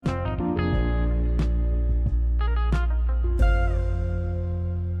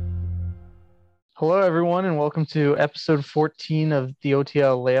Hello, everyone, and welcome to episode 14 of the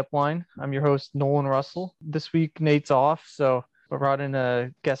OTL Layup Line. I'm your host, Nolan Russell. This week, Nate's off, so I brought in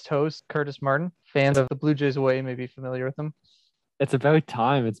a guest host, Curtis Martin. Fans of the Blue Jays away may be familiar with him. It's about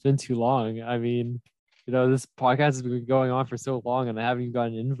time. It's been too long. This podcast has been going on for so long and I haven't even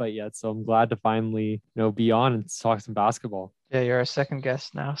gotten an invite yet. So I'm glad to finally, be on and talk some basketball. Yeah, you're our second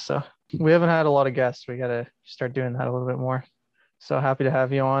guest now, so we haven't had a lot of guests. We got to start doing that a little bit more. So happy to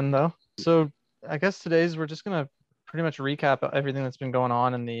have you on, though. So I guess today's we're just gonna pretty much recap everything that's been going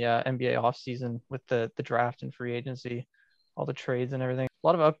on in the NBA offseason with the draft and free agency, all the trades and everything. A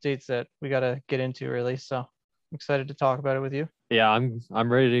lot of updates that we got to get into, really. So I'm excited to talk about it with you. Yeah,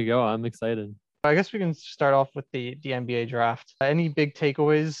 I'm ready to go. I'm excited. I guess we can start off with the NBA draft. Any big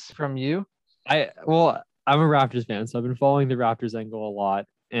takeaways from you? I'm a Raptors fan, so I've been following the Raptors angle a lot.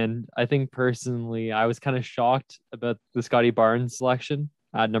 And I think personally, I was kind of shocked about the Scotty Barnes selection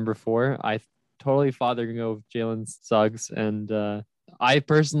at number 4. I totally thought they're gonna go with Jalen Suggs, and I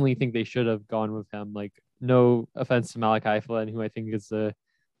personally think they should have gone with him. Like, no offense to Malachi Flynn, who I think is a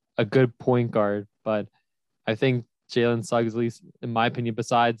good point guard, but I think Jalen Suggs, at least in my opinion,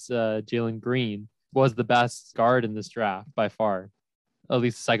 besides Jalen Green, was the best guard in this draft by far, at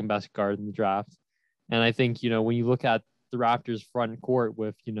least the second best guard in the draft. And I think, when you look at the Raptors front court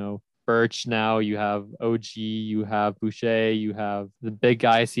with, Birch now, you have OG, you have Boucher, you have the big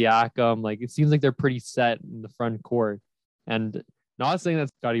guy Siakam. Like, it seems like they're pretty set in the front court. And not saying that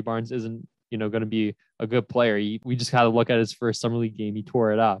Scotty Barnes isn't, going to be a good player. We just had to look at his first summer league game. He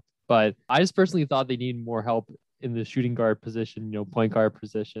tore it up. But I just personally thought they need more help in the shooting guard position, point guard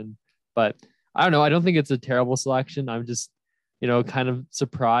position. But I don't know. I don't think it's a terrible selection. I'm just, kind of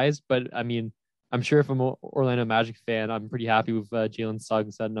surprised. But I mean, I'm sure if I'm an Orlando Magic fan, I'm pretty happy with Jalen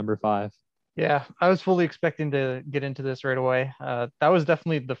Suggs at number 5. Yeah, I was fully expecting to get into this right away. That was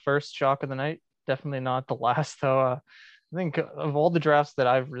definitely the first shock of the night. Definitely not the last, though. I think of all the drafts that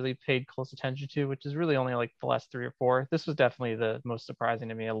I've really paid close attention to, which is really only like the last 3 or 4, this was definitely the most surprising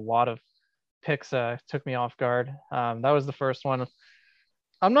to me. A lot of picks took me off guard. That was the first one.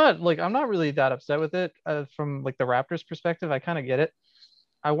 I'm not really that upset with it from like the Raptors perspective. I kind of get it.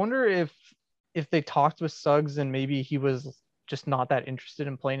 I wonder if they talked with Suggs and maybe he was just not that interested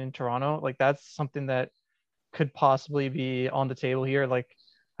in playing in Toronto. Like, that's something that could possibly be on the table here. Like,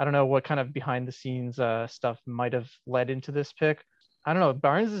 I don't know what kind of behind the scenes stuff might have led into this pick. I don't know.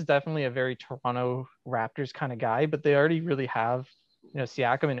 Barnes is definitely a very Toronto Raptors kind of guy, but they already really have,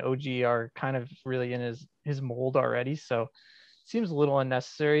 Siakam and OG are kind of really in his mold already. So it seems a little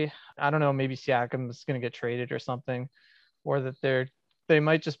unnecessary. I don't know. Maybe Siakam is going to get traded or something, or that they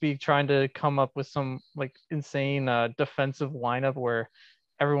might just be trying to come up with some like insane defensive lineup where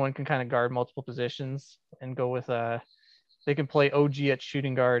everyone can kind of guard multiple positions and go with they can play OG at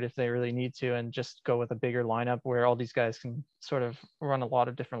shooting guard if they really need to, and just go with a bigger lineup where all these guys can sort of run a lot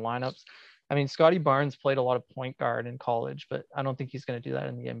of different lineups. I mean, Scotty Barnes played a lot of point guard in college, but I don't think he's going to do that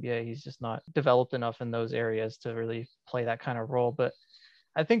in the NBA. He's just not developed enough in those areas to really play that kind of role. But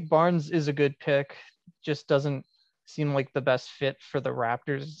I think Barnes is a good pick, just doesn't seem like the best fit for the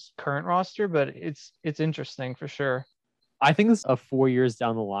Raptors current roster, but it's interesting for sure. I think this is a 4 years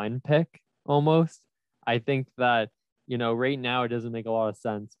down the line pick almost. I think that, right now it doesn't make a lot of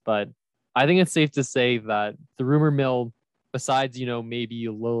sense, but I think it's safe to say that the rumor mill, besides, maybe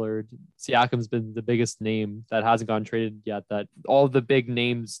Lillard, Siakam's been the biggest name that hasn't gone traded yet. That all the big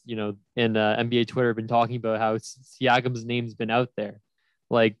names, in NBA Twitter have been talking about how Siakam's name's been out there.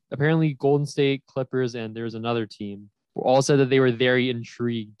 Like, apparently Golden State, Clippers, and there's another team all said that they were very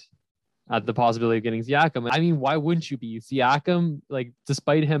intrigued at the possibility of getting Siakam. I mean, why wouldn't you be? Siakam, like,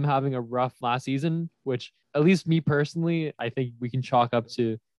 despite him having a rough last season, which at least me personally, I think we can chalk up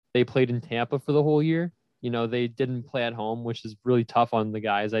to they played in Tampa for the whole year. They didn't play at home, which is really tough on the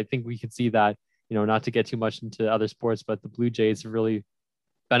guys. I think we could see that, not to get too much into other sports, but the Blue Jays really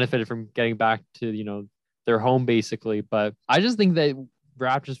benefited from getting back to, their home basically. But I just think that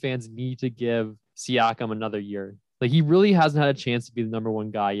Raptors fans need to give Siakam another year. Like, he really hasn't had a chance to be the number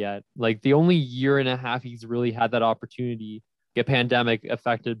 1 guy yet. Like, the only year and a half he's really had that opportunity, the pandemic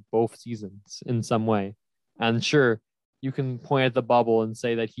affected both seasons in some way. And sure, you can point at the bubble and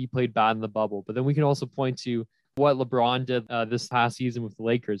say that he played bad in the bubble, but then we can also point to what LeBron did this past season with the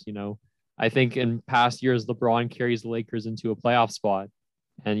Lakers. I think in past years, LeBron carries the Lakers into a playoff spot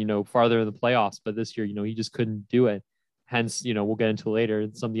and, farther in the playoffs. But this year, he just couldn't do it. Hence, we'll get into later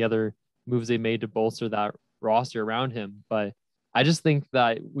some of the other moves they made to bolster that roster around him. But I just think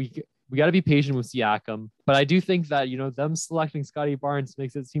that we got to be patient with Siakam. But I do think that, them selecting Scotty Barnes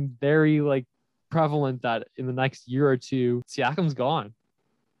makes it seem very like prevalent that in the next year or two, Siakam's gone.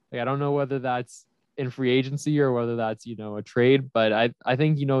 Like, I don't know whether that's in free agency or whether that's, a trade. But I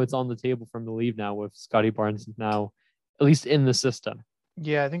think, it's on the table from the leave now with Scotty Barnes now, at least in the system.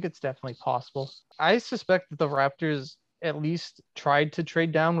 Yeah, I think it's definitely possible. I suspect that the Raptors at least tried to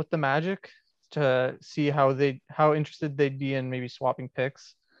trade down with the Magic to see how interested they'd be in maybe swapping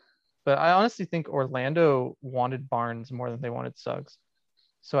picks. But I honestly think Orlando wanted Barnes more than they wanted Suggs.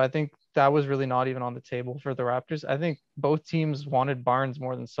 So I think that was really not even on the table for the Raptors. I think both teams wanted Barnes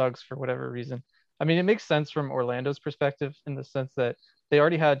more than Suggs for whatever reason. I mean, it makes sense from Orlando's perspective in the sense that they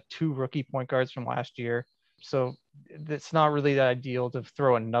already had two rookie point guards from last year. So it's not really ideal to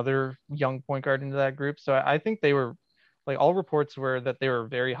throw another young point guard into that group. So I think they were like all reports were that they were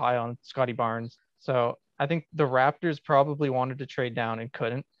very high on Scotty Barnes. So I think the Raptors probably wanted to trade down and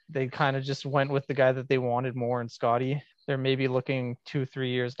couldn't. They kind of just went with the guy that they wanted more in Scotty. They're maybe looking 2-3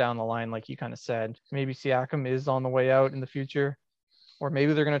 years down the line, like you kind of said. Maybe Siakam is on the way out in the future, or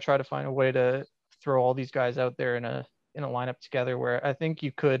maybe they're going to try to find a way to throw all these guys out there in a lineup together where I think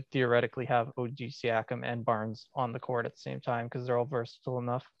you could theoretically have OG Siakam and Barnes on the court at the same time because they're all versatile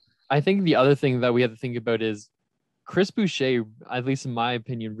enough. I think the other thing that we have to think about is Chris Boucher, at least in my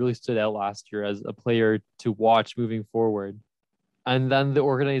opinion, really stood out last year as a player to watch moving forward. And then the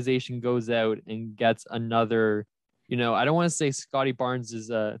organization goes out and gets another, I don't want to say Scotty Barnes is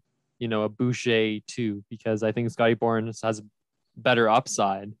a Boucher too, because I think Scotty Barnes has better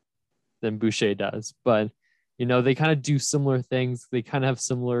upside than Boucher does. But, they kind of do similar things. They kind of have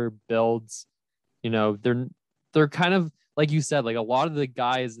similar builds. They're kind of, like you said, like a lot of the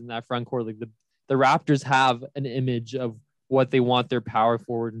guys in that front court, like the Raptors have an image of what they want their power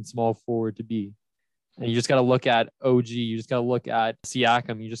forward and small forward to be. And you just got to look at OG. You just got to look at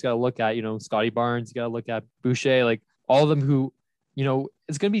Siakam. You just got to look at, Scotty Barnes. You got to look at Boucher, like all of them who,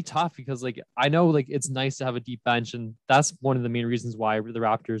 it's going to be tough because like, I know like it's nice to have a deep bench. And that's one of the main reasons why the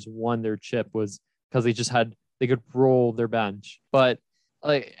Raptors won their chip was because they could roll their bench. But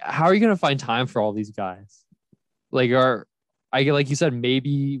like, how are you going to find time for all these guys? Like, like you said,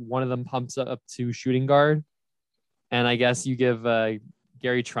 maybe one of them pumps up to shooting guard. And I guess you give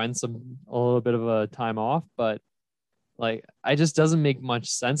Gary Trent a little bit of a time off, but like, it just doesn't make much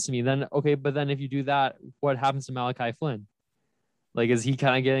sense to me. Then, okay, but then if you do that, what happens to Malachi Flynn? Like, is he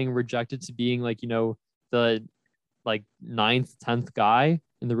kind of getting rejected to being like, the like 9th, 10th guy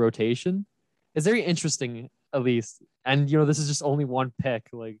in the rotation? It's very interesting, at least. And, this is just only one pick.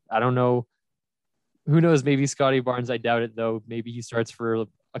 Like, I don't know. Who knows? Maybe Scotty Barnes. I doubt it, though. Maybe he starts for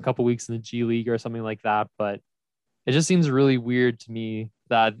a couple weeks in the G League or something like that. But it just seems really weird to me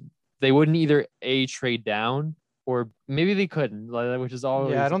that they wouldn't either trade down or maybe they couldn't, which is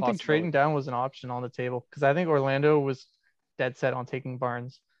always I don't think trading down was an option on the table because I think Orlando was dead set on taking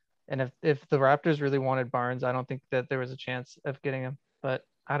Barnes. And if the Raptors really wanted Barnes, I don't think that there was a chance of getting him. But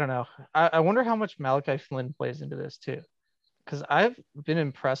I don't know. I wonder how much Malachi Flynn plays into this too. Because I've been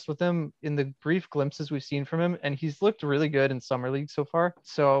impressed with him in the brief glimpses we've seen from him, and he's looked really good in summer league so far.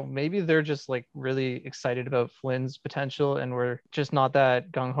 So maybe they're just like really excited about Flynn's potential, and we're just not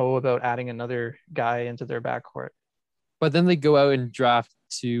that gung ho about adding another guy into their backcourt. But then they go out and draft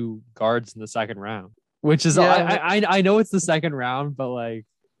 2 guards in the second round, which is I know it's the second round, but like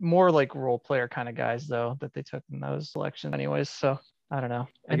more like role player kind of guys though that they took in those selections, anyways. So. I don't know.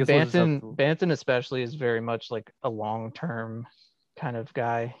 And Banton especially is very much like a long-term kind of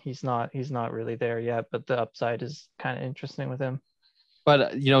guy. He's not really there yet, but the upside is kind of interesting with him.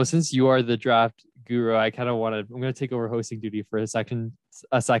 But since you are the draft guru, I'm going to take over hosting duty for a second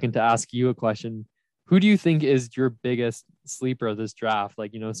to ask you a question. Who do you think is your biggest sleeper of this draft?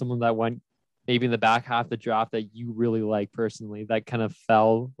 Like, someone that went maybe in the back half of the draft that you really like personally, that kind of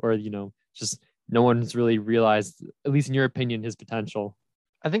fell, or, just no one's really realized, at least in your opinion, his potential.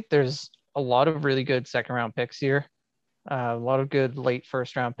 I think there's a lot of really good second round picks here. A lot of good late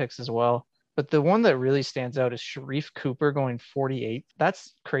first round picks as well. But the one that really stands out is Sharife Cooper going 48.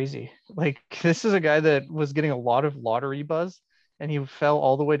 That's crazy. Like, this is a guy that was getting a lot of lottery buzz and he fell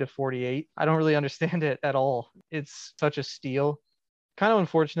all the way to 48. I don't really understand it at all. It's such a steal. Kind of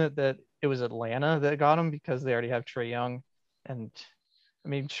unfortunate that it was Atlanta that got him because they already have Trae Young. And I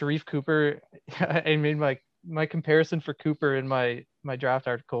mean, Sharife Cooper, I mean, my comparison for Cooper in my draft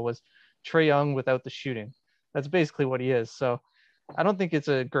article was Trae Young without the shooting. That's basically what he is. So I don't think it's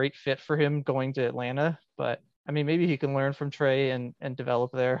a great fit for him going to Atlanta, but I mean, maybe he can learn from Trae and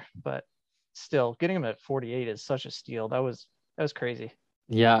develop there, but still getting him at 48 is such a steal. That was crazy.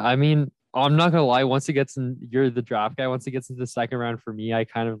 Yeah. I mean, I'm not going to lie. Once it gets in, you're the draft guy. Once it gets into the second round for me, I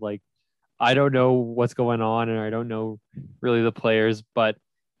kind of like, I don't know what's going on and I don't know really the players, but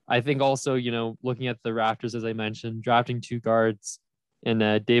I think also, looking at the Raptors, as I mentioned, drafting 2 guards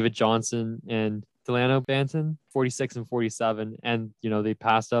and David Johnson and Delano Banton, 46 and 47. And, they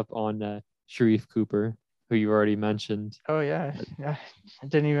passed up on Sharif Cooper, who you already mentioned. Oh, yeah. I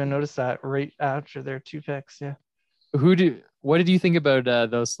didn't even notice that right after their 2 picks. Yeah. What did you think about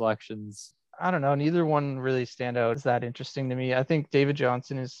those selections? I don't know. Neither one really stand out as that interesting to me. I think David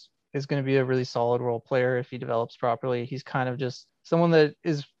Johnson is going to be a really solid role player if he develops properly. He's kind of just someone that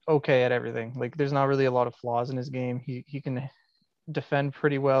is okay at everything. Like there's not really a lot of flaws in his game. He can defend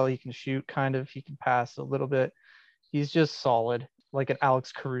pretty well. He can shoot kind of. He can pass a little bit. He's just solid, like an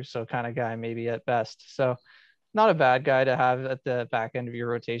Alex Caruso kind of guy, maybe at best. So not a bad guy to have at the back end of your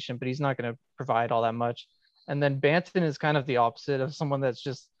rotation, but he's not going to provide all that much. And then Banton is kind of the opposite of someone that's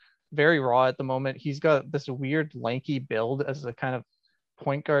just very raw at the moment. He's got this weird lanky build as a kind of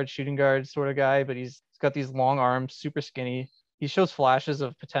point guard, shooting guard sort of guy, but he's got these long arms, super skinny. He shows flashes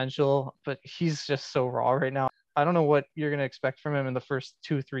of potential, but he's just so raw right now. I don't know what you're going to expect from him in the first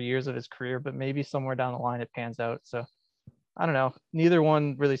 2-3 years of his career, but maybe somewhere down the line it pans out. So I don't know. Neither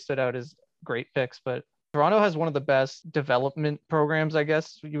one really stood out as great picks, but Toronto has one of the best development programs, I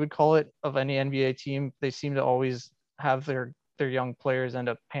guess you would call it, of any NBA team. They seem to always have their young players end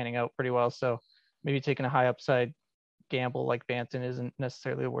up panning out pretty well. So maybe taking a high upside gamble like Banton isn't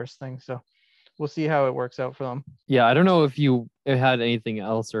necessarily the worst thing. So we'll see how it works out for them. Yeah, I don't know if you had anything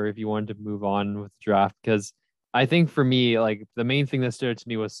else or if you wanted to move on with the draft, because I think for me, like the main thing that stood out to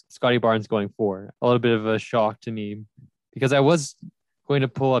me was Scotty Barnes going 4. A little bit of a shock to me because I was going to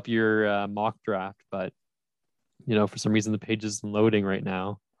pull up your mock draft, but for some reason the page isn't loading right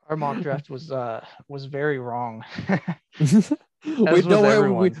now. Our mock draft was very wrong. We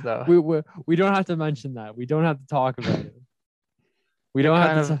don't have to mention that. We don't have to talk about it.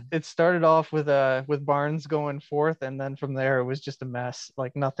 It started off with Barnes going 4th, and then from there it was just a mess.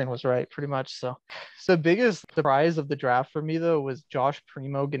 Like nothing was right, pretty much. So the biggest surprise of the draft for me though was Josh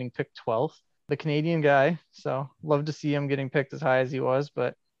Primo getting picked 12th, the Canadian guy. So love to see him getting picked as high as he was,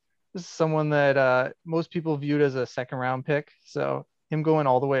 but this is someone that most people viewed as a 2nd round pick. So him going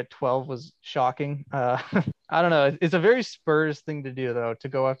all the way at 12 was shocking. I don't know. It's a very Spurs thing to do though, to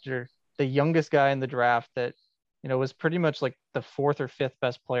go after the youngest guy in the draft that was pretty much like the 4th or 5th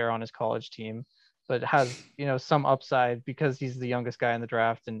best player on his college team, but has some upside because he's the youngest guy in the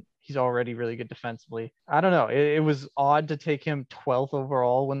draft and he's already really good defensively. I don't know. It was odd to take him 12th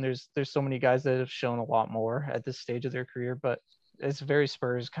overall when there's so many guys that have shown a lot more at this stage of their career, but it's a very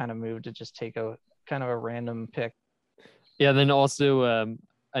Spurs kind of move to just take a kind of a random pick. Yeah, then also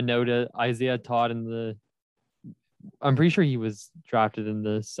a note, Isaiah Todd I'm pretty sure he was drafted in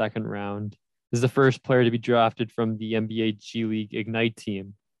the 2nd round. This is the first player to be drafted from the NBA G League Ignite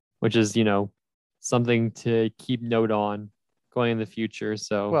team, which is, something to keep note on going in the future.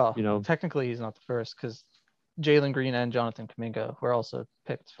 So, technically he's not the first because Jalen Green and Jonathan Kuminga were also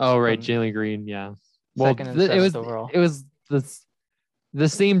picked. Oh, right. Jalen Green. Yeah. Well, 2nd and 7th overall. It was the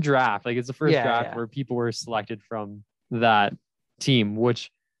same draft. Like it's the first draft where people were selected from that team,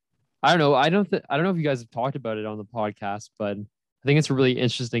 which I don't know. I don't know if you guys have talked about it on the podcast, but I think it's a really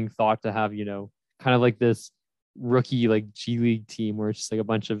interesting thought to have, kind of like this rookie, like G League team where it's just like a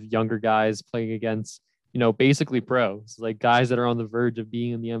bunch of younger guys playing against, basically pros, like guys that are on the verge of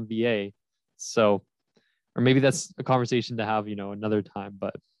being in the NBA. So, or maybe that's a conversation to have, another time,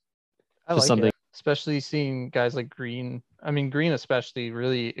 but I like something. Especially seeing guys like Green. I mean, Green especially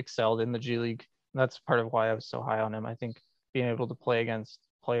really excelled in the G League. That's part of why I was so high on him. I think being able to play against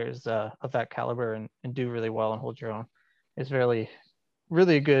players of that caliber and do really well and hold your own is really,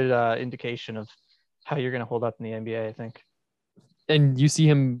 really a good indication of how you're going to hold up in the NBA, I think. And do you see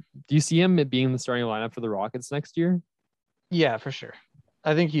him being in the starting lineup for the Rockets next year? Yeah, for sure.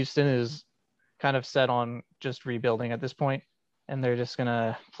 I think Houston is kind of set on just rebuilding at this point, and they're just going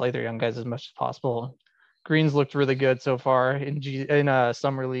to play their young guys as much as possible. Green's looked really good so far in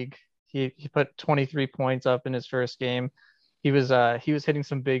Summer League. He put 23 points up in his first game. He was hitting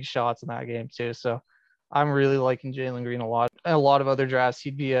some big shots in that game too. So I'm really liking Jalen Green a lot. A lot of other drafts,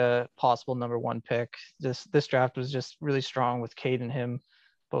 he'd be a possible number 1 pick. This draft was just really strong with Cade and him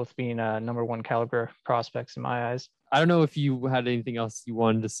both being number 1 caliber prospects in my eyes. I don't know if you had anything else you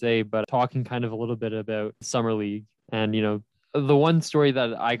wanted to say, but talking kind of a little bit about Summer League and, the one story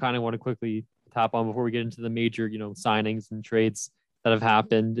that I kind of want to quickly tap on before we get into the major, signings and trades that have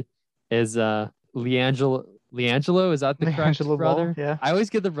happened is LiAngelo. Is that the correct brother? Ball, yeah. I always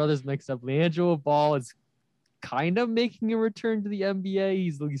get the brothers mixed up. LiAngelo Ball is kind of making a return to the NBA.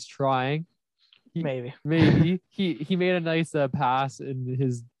 He's trying. Maybe he made a nice pass in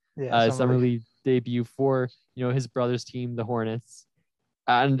his Summer League debut for his brother's team, the Hornets.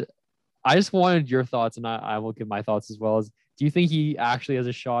 And I just wanted your thoughts, and I will give my thoughts as well. Do you think he actually has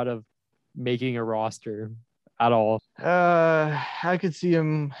a shot of making a roster at all. I could see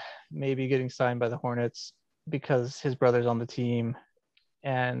him maybe getting signed by the Hornets because his brother's on the team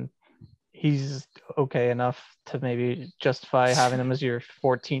and he's okay enough to maybe justify having him as your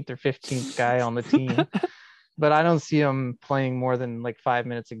 14th or 15th guy on the team. But I don't see him playing more than like 5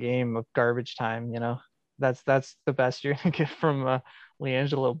 minutes a game of garbage time. That's the best you're gonna get from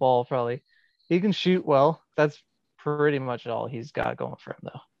LiAngelo Ball. Probably he can shoot well. That's pretty much all he's got going for him,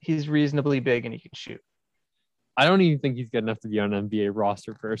 though. He's reasonably big and he can shoot. I don't even think he's good enough to be on an NBA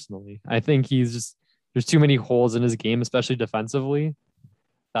roster personally. I think there's too many holes in his game, especially defensively,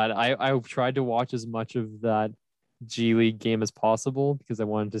 that I've tried to watch as much of that G League game as possible because I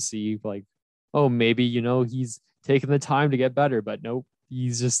wanted to see like, oh, maybe, he's taking the time to get better, but nope,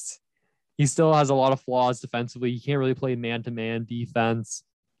 he still has a lot of flaws defensively. He can't really play man-to-man defense.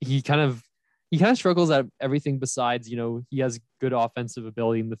 He kind of struggles at everything besides, he has good offensive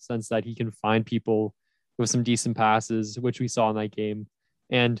ability in the sense that he can find people with some decent passes, which we saw in that game.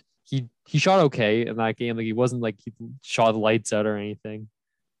 And he shot okay in that game. Like he wasn't like he shot the lights out or anything,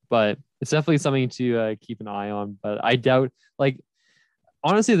 but it's definitely something to keep an eye on. But I doubt, like,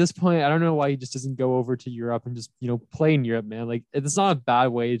 honestly, at this point, I don't know why he just doesn't go over to Europe and just, play in Europe, man. Like, it's not a bad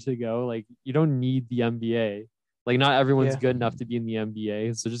way to go. Like, you don't need the NBA. Like, not everyone's good enough to be in the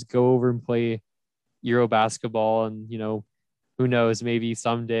NBA. So just go over and play Euro basketball. And, who knows, maybe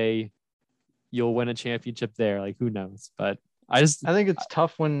someday you'll win a championship there. Like, who knows? But I think it's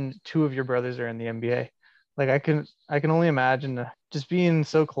tough when two of your brothers are in the NBA. Like, I can only imagine just being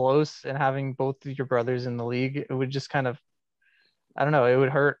so close and having both of your brothers in the league. It would just kind of, I don't know, it would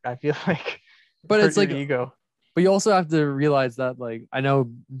hurt. I feel like, but it's like ego. But you also have to realize that, like, I know,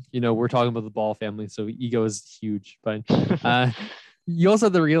 we're talking about the Ball family, so ego is huge. But you also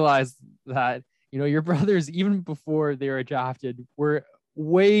have to realize that, your brothers, even before they were drafted, were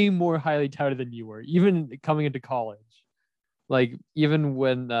way more highly touted than you were, even coming into college. Like, even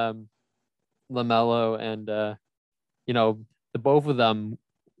when LaMelo and, the both of them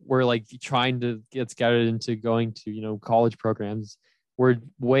were, like, trying to get scouted into going to, college programs, were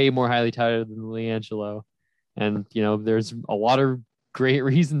way more highly touted than LiAngelo. And, there's a lot of great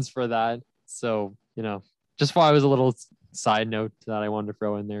reasons for that. So, just thought it was a little side note that I wanted to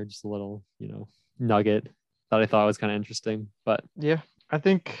throw in there, just a little, nugget that I thought was kind of interesting. But yeah, I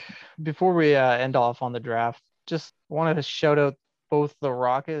think before we end off on the draft, just wanted to shout out both the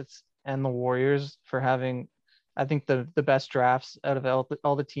Rockets and the Warriors for having, I think, the best drafts out of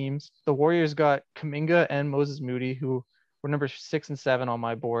all the teams. The Warriors got Kuminga and Moses Moody, who were number 6 and 7 on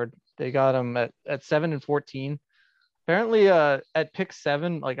my board. They got them at 7 and 14. Apparently, at pick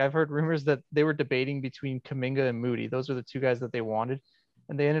 7, like I've heard rumors that they were debating between Kuminga and Moody. Those are the two guys that they wanted,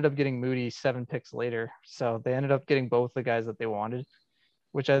 and they ended up getting Moody 7 picks later. So they ended up getting both the guys that they wanted,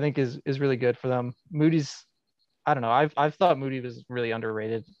 which I think is really good for them. Moody's, I don't know. I've thought Moody was really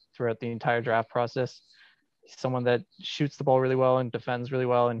underrated throughout the entire draft process. He's someone that shoots the ball really well and defends really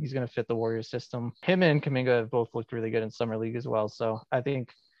well, and he's going to fit the Warriors system. Him and Kuminga have both looked really good in summer league as well. So I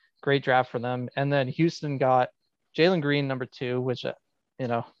think great draft for them. And then Houston got Jalen Green, number 2, which,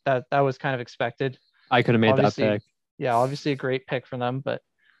 that was kind of expected. I could have made that pick. Yeah, obviously a great pick for them, but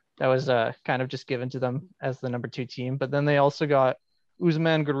that was kind of just given to them as the number 2 team. But then they also got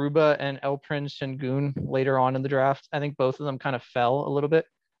Usman Garuba and Elprin Şengün later on in the draft. I think both of them kind of fell a little bit.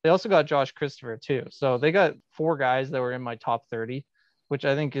 They also got Josh Christopher too. So they got 4 guys that were in my top 30, which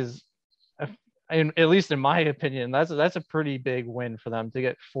I think is, at least in my opinion, that's a pretty big win for them to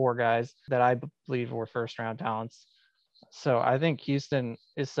get 4 guys that I believe were first round talents. So I think Houston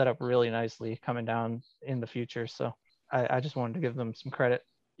is set up really nicely coming down in the future. So I just wanted to give them some credit.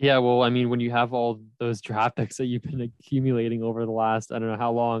 Yeah, well, I mean, when you have all those draft picks that you've been accumulating over the last, I don't know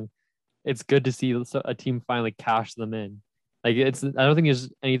how long, it's good to see a team finally cash them in. Like, I don't think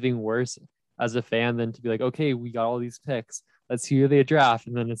there's anything worse as a fan than to be like, okay, we got all these picks. Let's see who they draft.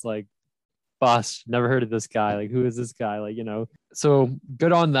 And then it's like, bust, never heard of this guy. Like, who is this guy? Like, so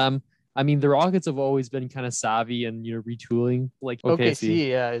good on them. I mean, the Rockets have always been kind of savvy and, retooling. Like, OKC,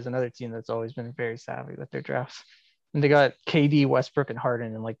 yeah, is another team that's always been very savvy with their drafts. And they got KD, Westbrook, and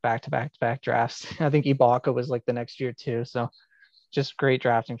Harden in like back-to-back drafts. I think Ibaka was like the next year too. So just great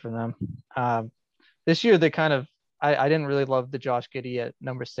drafting for them. This year, they kind of, I didn't really love the Josh Giddey at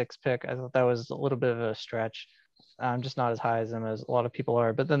number 6 pick. I thought that was a little bit of a stretch. I'm just not as high as him as a lot of people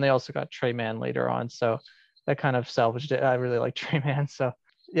are. But then they also got Trey Mann later on. So that kind of salvaged it. I really like Trey Mann. So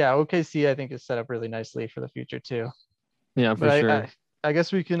yeah, OKC, I think, is set up really nicely for the future too. Yeah, for sure. I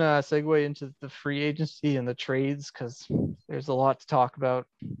guess we can segue into the free agency and the trades because there's a lot to talk about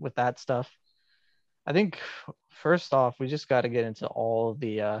with that stuff. I think first off, we just got to get into all of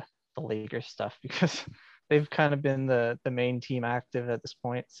the the Lakers stuff because they've kind of been the main team active at this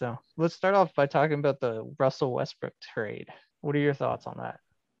point. So let's start off by talking about the Russell Westbrook trade. What are your thoughts on that?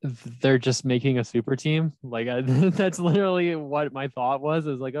 They're just making a super team. Like that's literally what my thought was.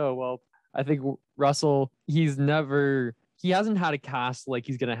 Is like, oh well, I think Russell, he hasn't had a cast like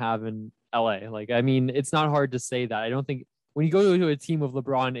he's gonna have in LA. Like, I mean, it's not hard to say that. I don't think when you go to a team of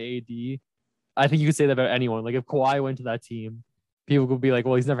LeBron and AD, I think you could say that about anyone. Like if Kawhi went to that team, people would be like,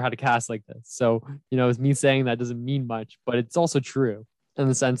 well, he's never had a cast like this. So, it's me saying that doesn't mean much, but it's also true in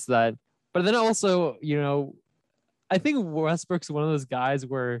the sense that, but then also, I think Westbrook's one of those guys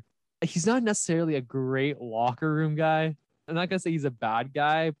where he's not necessarily a great locker room guy. I'm not gonna say he's a bad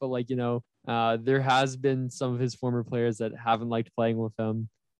guy, but like, there has been some of his former players that haven't liked playing with him.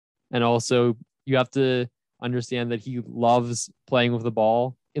 And also you have to understand that he loves playing with the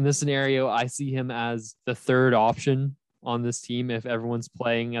ball. In this scenario, I see him as the third option on this team if everyone's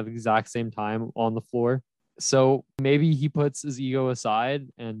playing at the exact same time on the floor. So maybe he puts his ego aside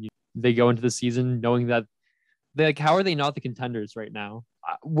and they go into the season knowing that how are they not the contenders right now?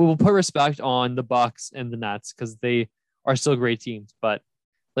 We'll put respect on the Bucks and the Nets because they are still great teams. But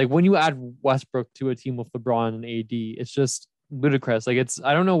like when you add Westbrook to a team with LeBron and AD, it's just ludicrous. Like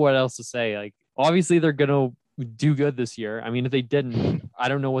I don't know what else to say. Like obviously they're gonna do good this year. I mean, if they didn't, I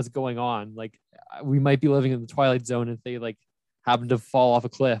don't know what's going on. Like we might be living in the twilight zone if they like happen to fall off a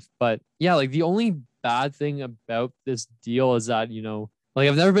cliff. But yeah, like the only bad thing about this deal is that like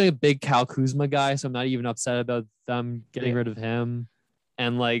I've never been a big Kyle Kuzma guy, so I'm not even upset about them getting rid of him.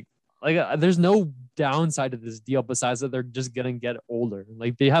 And like there's no downside to this deal besides that they're just gonna get older.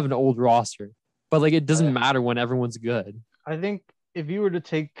 Like they have an old roster, but like it doesn't matter when everyone's good. I think if you were to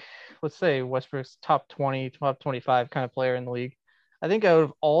take, let's say, Westbrook's top 20, top 25 kind of player in the league, I think out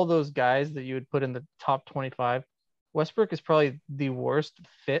of all those guys that you would put in the top 25, Westbrook is probably the worst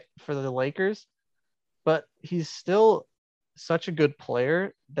fit for the Lakers, but he's still such a good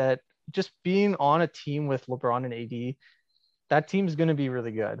player that just being on a team with LeBron and AD, that team's going to be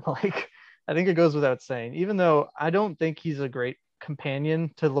really good. Like, I think it goes without saying, even though I don't think he's a great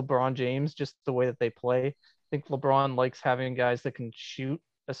companion to LeBron James, just the way that they play. I think LeBron likes having guys that can shoot,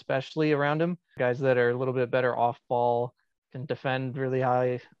 especially around him, guys that are a little bit better off ball, can defend really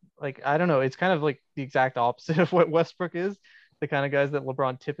high. Like, I don't know. It's kind of like the exact opposite of what Westbrook is, the kind of guys that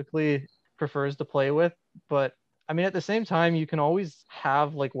LeBron typically prefers to play with. But I mean, at the same time, you can always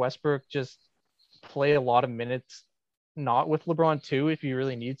have like Westbrook just play a lot of minutes, not with LeBron too, if you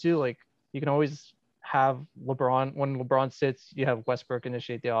really need to. Like you can always have LeBron, when LeBron sits, you have Westbrook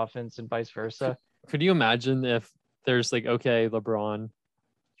initiate the offense and vice versa. Could you imagine if there's like, okay, LeBron,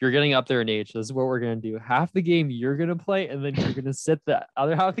 you're getting up there in age. This is what we're going to do. Half the game you're going to play, and then you're going to sit the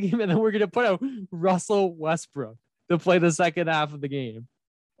other half of the game, and then we're going to put out Russell Westbrook to play the second half of the game.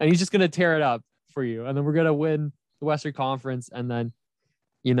 And he's just going to tear it up for you. And then we're going to win the Western Conference. And then,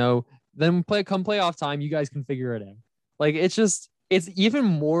 then come playoff time, you guys can figure it out. Like, it's even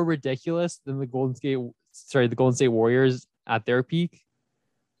more ridiculous than the Golden State Warriors at their peak.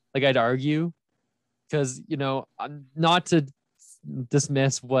 Like, I'd argue, because, not to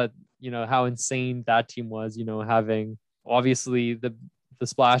dismiss what, how insane that team was, having obviously the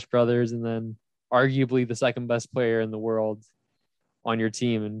Splash Brothers and then arguably the second best player in the world on your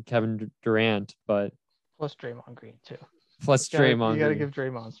team and Kevin Durant, but plus Draymond Green too. Draymond. You got to give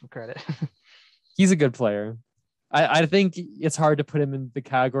Draymond some credit. He's a good player. I think it's hard to put him in the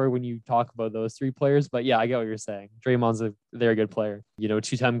category when you talk about those three players, but yeah, I get what you're saying. Draymond's a very good player,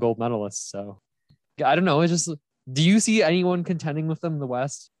 2-time gold medalist. So I don't know. It's just, do you see anyone contending with them in the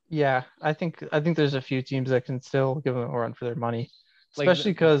West? Yeah, I think there's a few teams that can still give them a run for their money.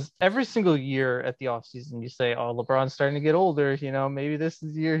 Especially because every single year at the offseason, you say, oh, LeBron's starting to get older. Maybe this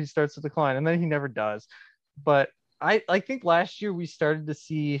is the year he starts to decline. And then he never does. But I think last year we started to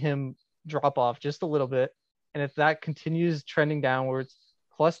see him drop off just a little bit. And if that continues trending downwards,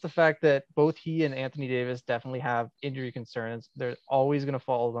 plus the fact that both he and Anthony Davis definitely have injury concerns, they're always going to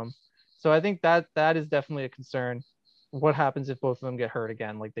follow them. So I think that is definitely a concern. What happens if both of them get hurt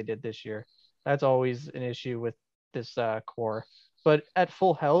again like they did this year? That's always an issue with this core. But at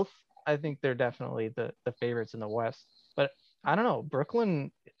full health, I think they're definitely the favorites in the West. But I don't know.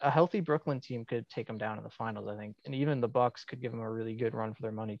 A healthy Brooklyn team could take them down in the finals, I think. And even the Bucks could give them a really good run for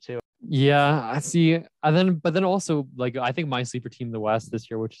their money, too. Yeah, I see. But then also, like, I think my sleeper team in the West this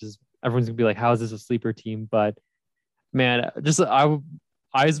year, which is everyone's going to be like, how is this a sleeper team? But, man,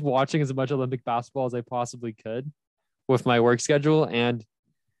 I was watching as much Olympic basketball as I possibly could with my work schedule. And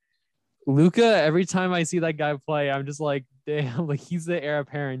Luka, every time I see that guy play, I'm just like, damn, like he's the heir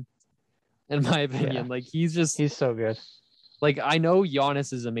apparent, in my opinion. Yeah. Like he's so good. Like, I know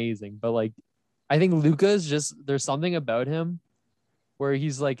Giannis is amazing, but like, I think Luka is just, there's something about him where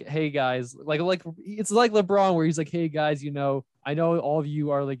he's like, hey guys, like it's like LeBron where he's like, hey guys, I know all of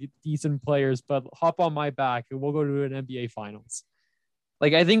you are like decent players, but hop on my back and we'll go to an NBA finals.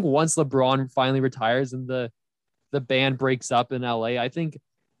 Like, I think once LeBron finally retires and the band breaks up in LA, I think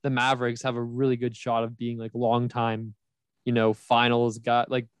the Mavericks have a really good shot of being like long time, finals, got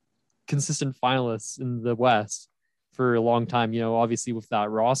like consistent finalists in the West for a long time, obviously with that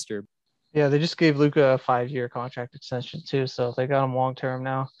roster. Yeah, they just gave Luka a 5-year contract extension too, so they got him long term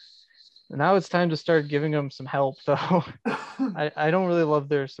now. And now it's time to start giving him some help, though. I don't really love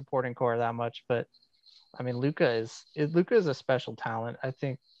their supporting core that much, but I mean Luka is a special talent. I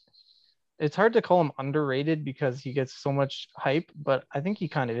think it's hard to call him underrated because he gets so much hype, but I think he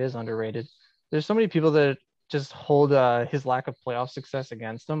kind of is underrated. There's so many people that just hold his lack of playoff success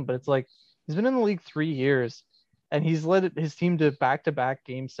against him, but it's like he's been in the league 3 years and he's led his team to back-to-back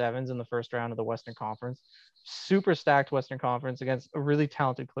game sevens in the first round of the Western Conference. Super stacked Western Conference against a really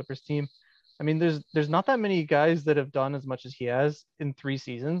talented Clippers team. I mean, there's not that many guys that have done as much as he has in 3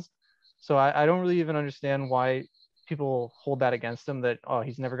 seasons. So I don't really even understand why people hold that against him that, oh,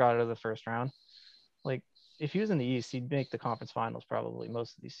 he's never got out of the first round. Like, if he was in the East, he'd make the conference finals probably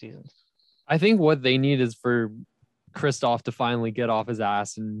most of these seasons. I think what they need is for Kristoff to finally get off his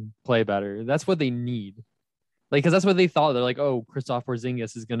ass and play better. That's what they need. Like, because that's what they thought. They're like, oh, Kristaps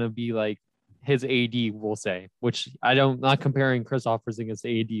Porzingis is going to be like his AD, we'll say, which not comparing Kristaps Porzingis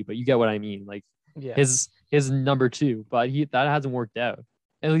to AD, but you get what I mean. Like, Yeah. his number two, but that hasn't worked out.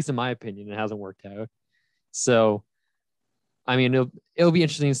 At least in my opinion, it hasn't worked out. So, I mean, it'll be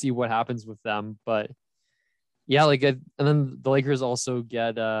interesting to see what happens with them. But yeah, and then the Lakers also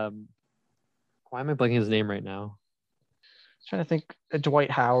get why am I blanking his name right now? Trying to think, Dwight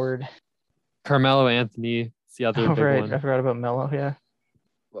Howard, Carmelo Anthony. It's the other big right. one. I forgot about Melo. Yeah.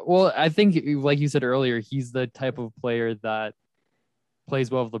 Well, I think, like you said earlier, he's the type of player that plays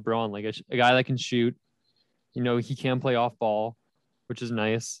well with LeBron, like a guy that can shoot. He can play off ball, which is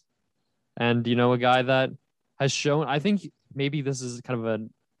nice. And, a guy that has shown, I think maybe this is kind of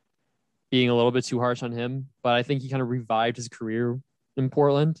being a little bit too harsh on him, but I think he kind of revived his career in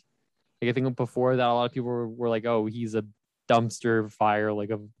Portland. Like, I think before that, a lot of people were like, oh, he's a dumpster fire.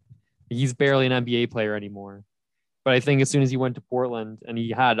 He's barely an NBA player anymore. But I think as soon as he went to Portland and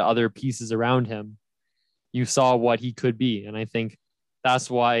he had other pieces around him, you saw what he could be. And I think that's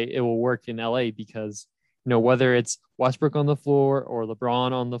why it will work in LA because, whether it's Westbrook on the floor or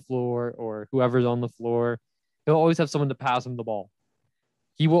LeBron on the floor or whoever's on the floor, he'll always have someone to pass him the ball.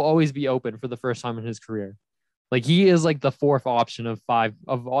 He will always be open for the first time in his career. Like, he is like the fourth option of five.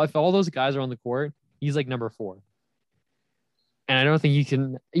 If all those guys are on the court, he's like number 4. And I don't think he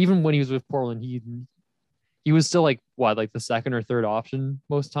can, even when he was with Portland, he was still like the second or third option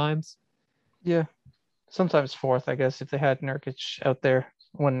most times. Yeah. Sometimes fourth, I guess, if they had Nurkic out there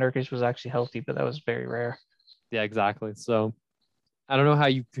when Nurkic was actually healthy, but that was very rare. Yeah, exactly. So I don't know how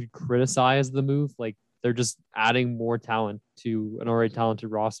you could criticize the move. Like, they're just adding more talent to an already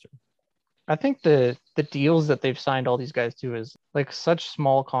talented roster. I think the deals that they've signed all these guys to is like such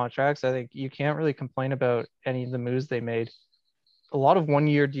small contracts. I think you can't really complain about any of the moves they made. A lot of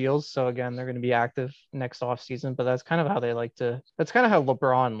 1-year deals. So again, they're going to be active next off season, but that's kind of how that's kind of how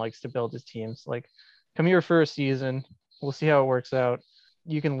LeBron likes to build his teams. Like, come here for a season. We'll see how it works out.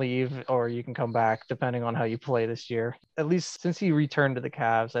 You can leave or you can come back depending on how you play this year. At least since he returned to the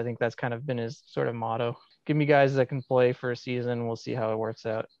Cavs, I think that's kind of been his sort of motto. Give me guys that can play for a season. We'll see how it works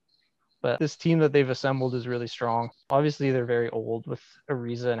out. But this team that they've assembled is really strong. Obviously, they're very old with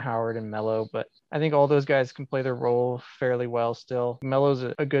Ariza and Howard and Melo, but I think all those guys can play their role fairly well still. Melo's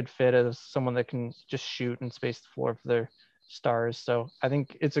a good fit as someone that can just shoot and space the floor for their stars. So I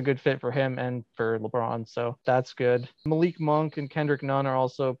think it's a good fit for him and for LeBron. So that's good. Malik Monk and Kendrick Nunn are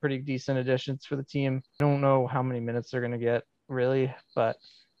also pretty decent additions for the team. I don't know how many minutes they're going to get really, but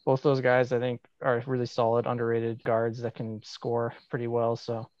both those guys I think are really solid, underrated guards that can score pretty well.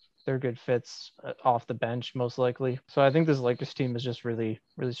 So they're good fits off the bench, most likely. So I think this Lakers team is just really,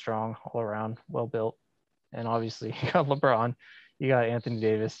 really strong all around, well built. And obviously, you got LeBron, you got Anthony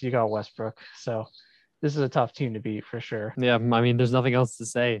Davis, you got Westbrook. So this is a tough team to beat for sure. Yeah, I mean, there's nothing else to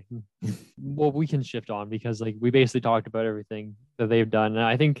say. Well, we can shift on because we basically talked about everything that they've done. And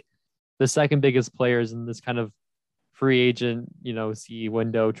I think the second biggest players in this kind of free agent,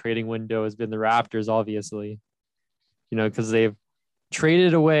 trading window has been the Raptors, obviously. Because they've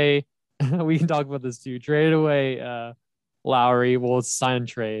traded away, we can talk about this too, traded away Lowry, sign and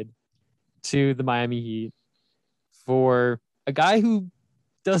trade to the Miami Heat for a guy who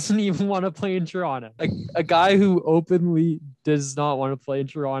doesn't even want to play in Toronto. A guy who openly does not want to play in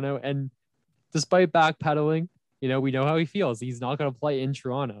Toronto, and despite backpedaling, we know how he feels. He's not going to play in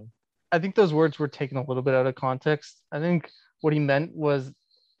Toronto. I think those words were taken a little bit out of context. I think what he meant was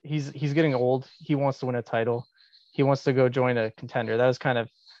he's getting old. He wants to win a title. He wants to go join a contender. That was kind of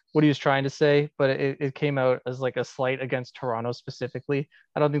what he was trying to say, but it came out as like a slight against Toronto specifically.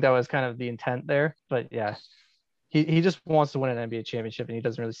 I don't think that was kind of the intent there, but yeah, he just wants to win an NBA championship, and he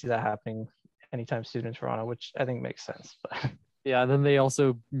doesn't really see that happening anytime soon in Toronto, which I think makes sense. But yeah, and then they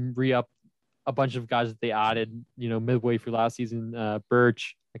also re-up a bunch of guys that they added, midway through last season.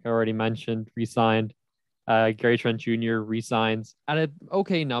 Birch, like I already mentioned, re-signed. Gary Trent Jr. re-signs at an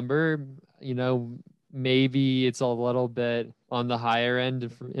okay number. Maybe it's a little bit on the higher end,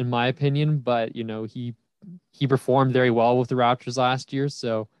 in my opinion, but he performed very well with the Raptors last year,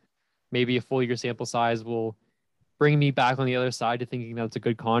 so maybe a full year sample size will bring me back on the other side to thinking that's a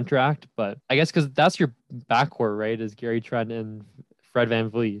good contract. But I guess because that's your backcourt, right? Is Gary Trent and Fred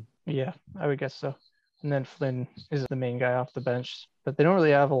VanVleet. Yeah, I would guess so. And then Flynn is the main guy off the bench, but they don't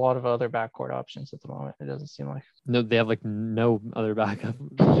really have a lot of other backcourt options at the moment. It doesn't seem like. No, they have like no other backup,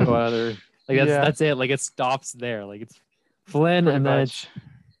 no other. Like that's it. Like it stops there. Like it's Flynn, and then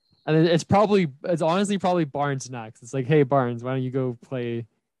it's honestly probably Barnes next. It's like, hey Barnes, why don't you go play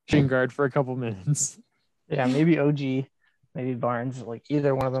shooting guard for a couple minutes? Yeah, maybe OG, maybe Barnes. Like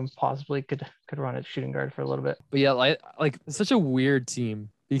either one of them possibly could run at shooting guard for a little bit. But yeah, like it's such a weird team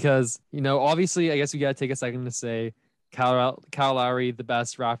because obviously I guess we gotta take a second to say Kyle Lowry, the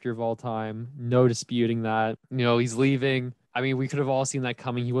best Raptor of all time, no disputing that. He's leaving. I mean, we could have all seen that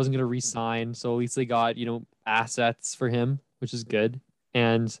coming. He wasn't going to re-sign, so at least they got, assets for him, which is good.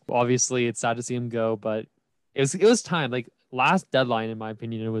 And obviously, it's sad to see him go, but it was time. Like last deadline, in my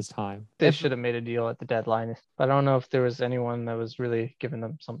opinion, it was time. They should have made a deal at the deadline, but I don't know if there was anyone that was really giving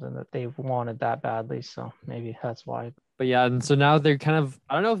them something that they wanted that badly. So maybe that's why. But yeah, and so now they're kind of,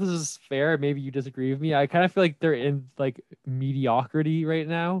 I don't know if this is fair. Maybe you disagree with me. I kind of feel like they're in like mediocrity right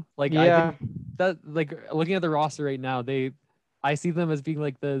now. Like, yeah. I think that like looking at the roster right now, I see them as being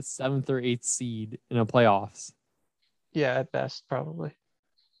like the 7th or 8th seed in a playoffs. Yeah, at best, probably.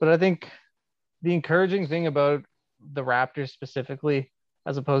 But I think the encouraging thing about the Raptors specifically,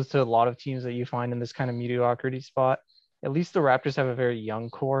 as opposed to a lot of teams that you find in this kind of mediocrity spot, at least the Raptors have a very young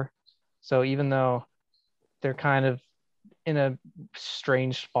core. So even though they're kind of in a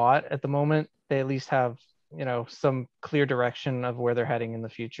strange spot at the moment, they at least have, some clear direction of where they're heading in the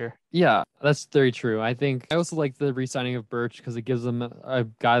future. Yeah, that's very true. I think I also like the re-signing of Birch because it gives them a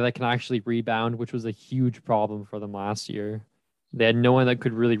guy that can actually rebound, which was a huge problem for them last year. They had no one that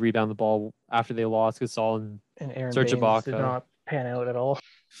could really rebound the ball after they lost Gasol and Aaron Serge Baines did not pan out at all.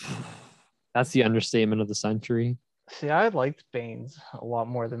 That's the understatement of the century. See, I liked Baines a lot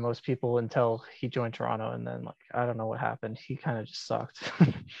more than most people until he joined Toronto, and then I don't know what happened. He kind of just sucked.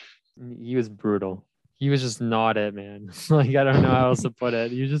 He was brutal. He was just not it, man. Like I don't know how else to put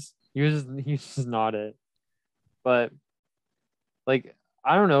it. He was just not it. But like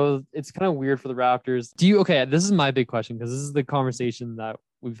I don't know. It's kind of weird for the Raptors. Okay, this is my big question because this is the conversation that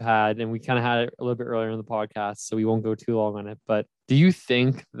we've had and we kind of had it a little bit earlier in the podcast, so we won't go too long on it. But do you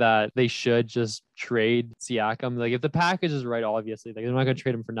think that they should just trade Siakam? Like if the package is right, obviously, like they're not going to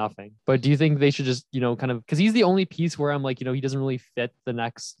trade him for nothing. But do you think they should just, kind of, because he's the only piece where I'm like, he doesn't really fit the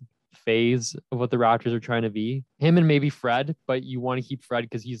next phase of what the Raptors are trying to be. Him and maybe Fred, but you want to keep Fred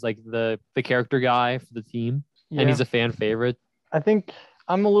because he's like the character guy for the team and he's a fan favorite. I think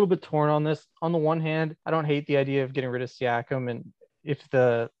I'm a little bit torn on this. On the one hand, I don't hate the idea of getting rid of Siakam and if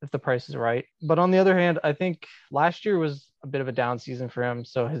the price is right. But on the other hand, I think last year was a bit of a down season for him.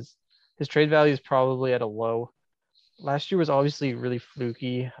 So his trade value is probably at a low. Last year was obviously really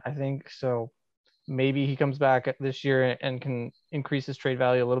fluky, I think. So maybe he comes back this year and can increase his trade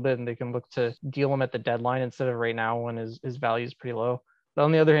value a little bit and they can look to deal him at the deadline instead of right now when his value is pretty low. But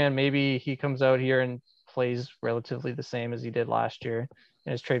on the other hand, maybe he comes out here and plays relatively the same as he did last year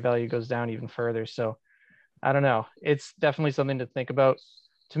and his trade value goes down even further. So I don't know. It's definitely something to think about.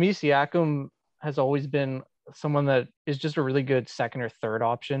 To me, Siakam has always been someone that is just a really good second or third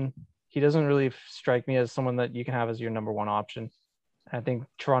option. He doesn't really strike me as someone that you can have as your number one option. I think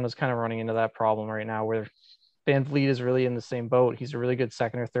Toronto's kind of running into that problem right now where VanVleet is really in the same boat. He's a really good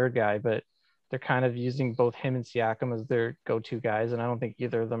second or third guy, but they're kind of using both him and Siakam as their go-to guys. And I don't think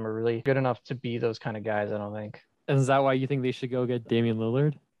either of them are really good enough to be those kind of guys, I don't think. And is that why you think they should go get Damian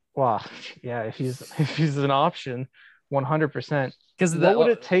Lillard? Well, yeah, if he's an option, 100%. Because what would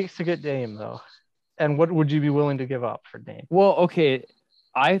it take to get Dame though? And what would you be willing to give up for Dame? Well, okay,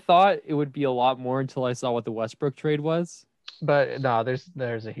 I thought it would be a lot more until I saw what the Westbrook trade was. But no,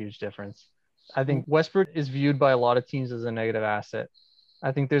 there's a huge difference. I think Westbrook is viewed by a lot of teams as a negative asset.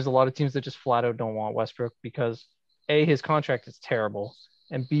 I think there's a lot of teams that just flat out don't want Westbrook because A, his contract is terrible,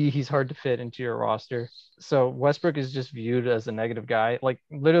 and B, he's hard to fit into your roster. So Westbrook is just viewed as a negative guy. Like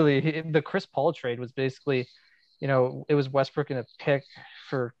literally, the Chris Paul trade was basically, it was Westbrook and a pick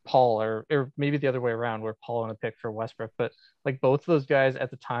for Paul, or maybe the other way around, where Paul and a pick for Westbrook. But like both of those guys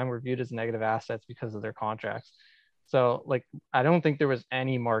at the time were viewed as negative assets because of their contracts. So like I don't think there was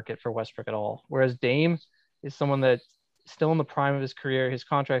any market for Westbrook at all. Whereas Dame is someone that's still in the prime of his career. His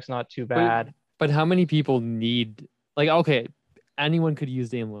contract's not too But bad. but how many people need like okay, anyone could use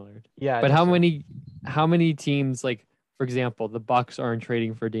Dame Lillard. Yeah, I But think how so. many teams like for example, the Bucks aren't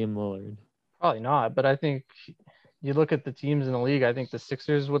trading for Dame Lillard? Probably not, but I think you look at the teams in the league. I think the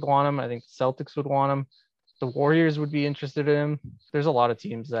Sixers would want him. I think the Celtics would want him. The Warriors would be interested in him. There's a lot of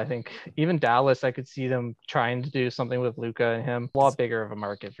teams that I think, even Dallas, I could see them trying to do something with Luka and him. A lot bigger of a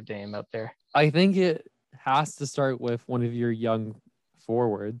market for Dame out there. I think it has to start with one of your young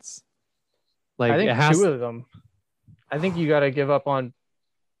forwards. Like I it think has two of them. I think you got to give up on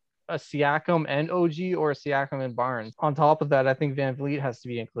a Siakam and OG or a Siakam and Barnes. On top of that, I think Van Vliet has to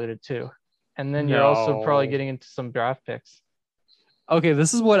be included too. And then you're also probably no. getting into some draft picks. Okay,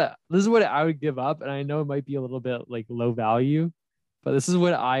 this is what I would give up, and I know it might be a little bit like low value, but this is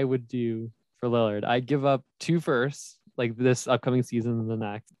what I would do for Lillard. I'd give up 2 firsts, like this upcoming season and the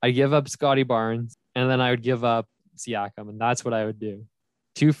next. I'd give up Scotty Barnes, and then I would give up Siakam, and that's what I would do.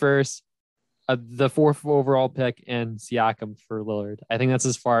 2 firsts, the 4th overall pick, and Siakam for Lillard. I think that's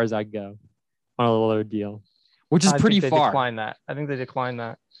as far as I'd go on a Lillard deal, which is I pretty think they far. decline that. I think they decline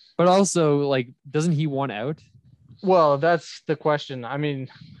that. But also, like, doesn't he want out? Well, that's the question. I mean,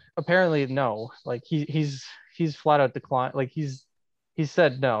 apparently no. Like he's flat out declined. Like he's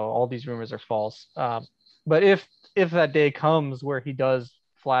said no. All these rumors are false. But if that day comes where he does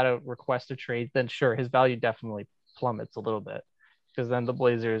flat out request a trade, then sure, his value definitely plummets a little bit because then the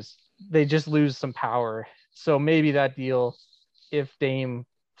Blazers they just lose some power. So maybe that deal, if Dame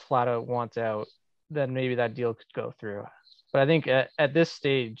flat out wants out, then maybe that deal could go through. But I think at this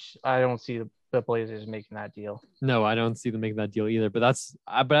stage, I don't see the Blazers making that deal. No, I don't see them making that deal either. But as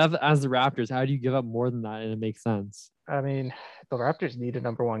the Raptors, how do you give up more than that and it makes sense? I mean, the Raptors need a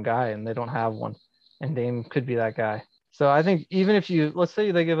number one guy, and they don't have one, and Dame could be that guy. So I think even if let's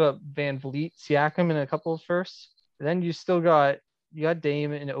say they give up Van Vliet, Siakam, and a couple of firsts, then you got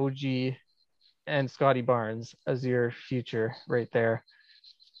Dame and OG and Scotty Barnes as your future right there.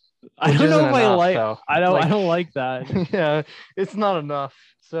 I Which don't know isn't if I enough, like. though. I don't like that. Yeah, it's not enough.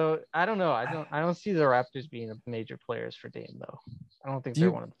 So I don't know. I don't see the Raptors being major players for Dame though. I don't think Do they're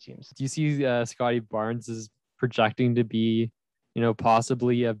you one of the teams. do you see Scotty Barnes is projecting to be,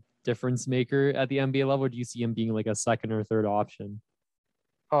 possibly a difference maker at the NBA level? Or do you see him being like a second or third option?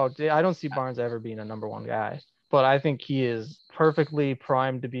 Oh, I don't see Barnes ever being a number one guy, but I think he is perfectly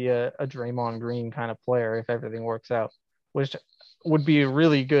primed to be a Draymond Green kind of player if everything works out, which would be a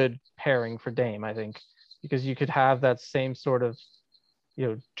really good pairing for Dame, I think, because you could have that same sort of,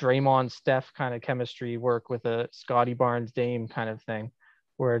 Draymond Steph kind of chemistry work with a Scotty Barnes Dame kind of thing,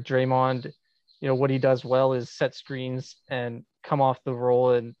 where Draymond, what he does well is set screens and come off the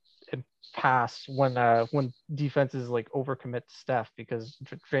roll and pass when defenses like overcommit to Steph because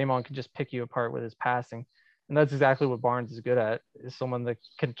Draymond can just pick you apart with his passing. And that's exactly what Barnes is good at, is someone that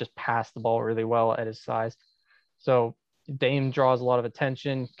can just pass the ball really well at his size. So Dame draws a lot of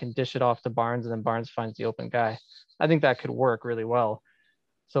attention, can dish it off to Barnes, and then Barnes finds the open guy. I think that could work really well.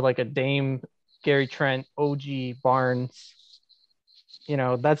 So like a Dame, Gary Trent, OG, Barnes,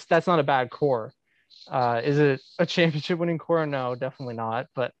 that's not a bad core. Is it a championship winning core? No, definitely not.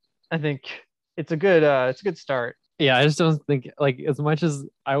 But I think it's a good start. Yeah, I just don't think like as much as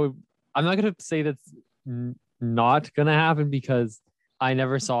I'm not gonna say that's not gonna happen because I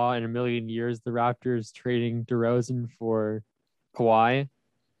never saw in a million years the Raptors trading DeRozan for Kawhi.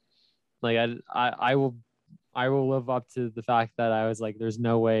 Like I will live up to the fact that I was like, there's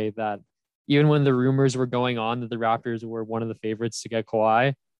no way that even when the rumors were going on that the Raptors were one of the favorites to get Kawhi,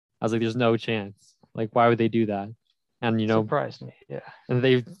 I was like, there's no chance. Like, why would they do that? And Surprised me. Yeah. and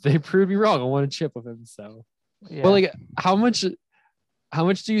they proved me wrong. I want to chip with him. So, Yeah. but like, how much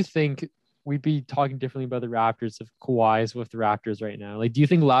do you think we'd be talking differently about the Raptors if Kawhi is with the Raptors right now? Like, do you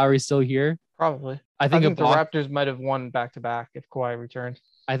think Lowry's still here? Probably. I think the Raptors might have won back to back if Kawhi returned.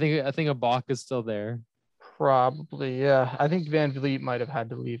 I think Ibaka's still there. Probably, yeah. I think Van Vliet might have had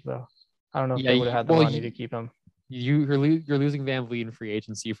to leave though. I don't know if they would have had the money to keep him. You're losing Van Vliet in free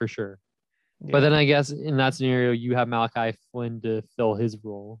agency for sure. Yeah. But then I guess in that scenario, you have Malachi Flynn to fill his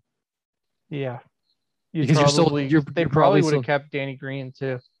role. Yeah. You'd because probably you're they probably probably would still have kept Danny Green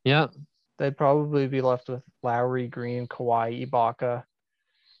too. yeah. They'd probably be left with Lowry, Green, Kawhi, Ibaka,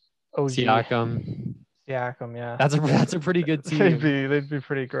 OG, Siakam. Siakam. Yeah, That's a pretty good team. they'd be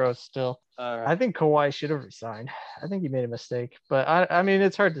pretty gross still. All right. I think Kawhi should have resigned. I think he made a mistake, but I mean,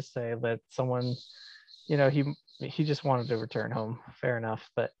 it's hard to say that someone, he just wanted to return home. Fair enough.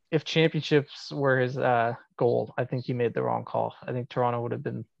 But if championships were his goal, I think he made the wrong call. I think Toronto would have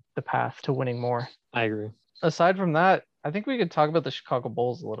been the path to winning more. I agree. Aside from that, I think we could talk about the Chicago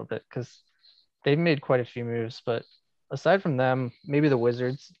Bulls a little bit because they've made quite a few moves. But aside from them, maybe the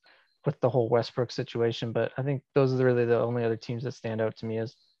Wizards with the whole Westbrook situation. But I think those are really the only other teams that stand out to me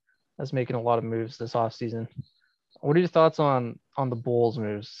as making a lot of moves this offseason. What are your thoughts on the Bulls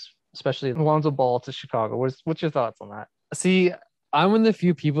moves, especially Lonzo Ball to Chicago? What's your thoughts on that? See, I'm one of the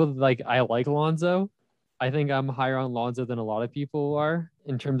few people like I like Lonzo. I think I'm higher on Lonzo than a lot of people are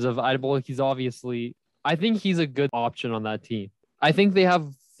in terms of he's obviously I think he's a good option on that team. I think they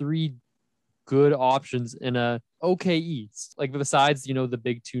have three good options in a okay East. Like besides, the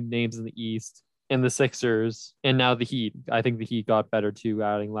big two names in the East and the Sixers and now the Heat. I think the Heat got better too,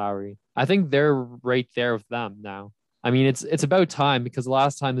 adding Lowry. I think they're right there with them now. I mean, it's about time because the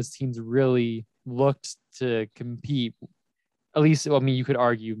last time this team's really looked to compete, at least, I mean, you could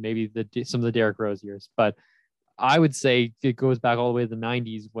argue maybe some of the Derrick Rose years, but I would say it goes back all the way to the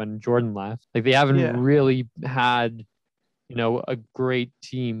 90s when Jordan left. Like they haven't really had, a great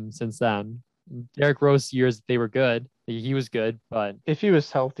team since then. Derrick Rose years, they were good. He was good, but if he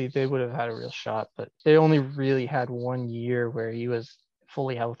was healthy, they would have had a real shot. But they only really had 1 year where he was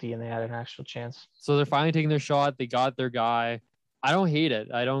fully healthy and they had an actual chance. So they're finally taking their shot. They got their guy. I don't hate it.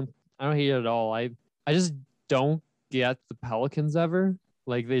 I don't hate it at all. I just don't get the Pelicans ever.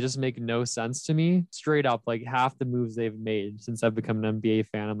 Like they just make no sense to me. Straight up, like half the moves they've made since I've become an NBA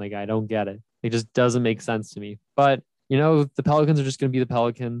fan, I'm like, I don't get it. It just doesn't make sense to me. But the Pelicans are just going to be the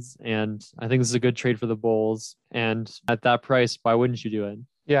Pelicans. And I think this is a good trade for the Bulls. And at that price, why wouldn't you do it?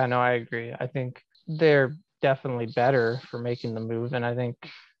 Yeah, no, I agree. I think they're definitely better for making the move. And I think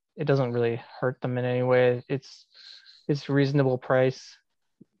it doesn't really hurt them in any way. It's reasonable price.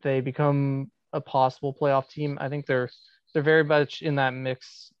 They become a possible playoff team. I think they're very much in that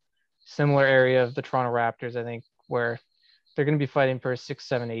mix, similar area of the Toronto Raptors, I think, where they're going to be fighting for a 6,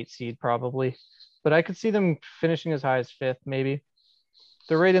 7, 8 seed probably. But I could see them finishing as high as 5th, maybe.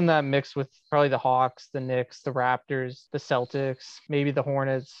 They're right in that mix with probably the Hawks, the Knicks, the Raptors, the Celtics, maybe the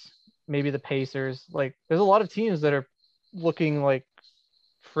Hornets, maybe the Pacers. Like, there's a lot of teams that are looking like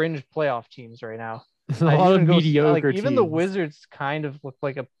fringe playoff teams right now. A lot of mediocre teams. Even teams. the Wizards kind of look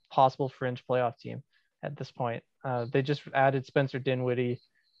like a possible fringe playoff team at this point. They just added Spencer Dinwiddie.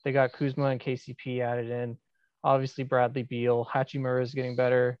 They got Kuzma and KCP added in. Obviously, Bradley Beal. Hachimura is getting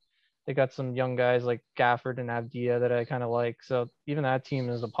better. They got some young guys like Gafford and Avdia that I kind of like. So even that team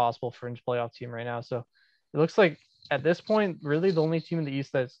is a possible fringe playoff team right now. So it looks like at this point, really the only team in the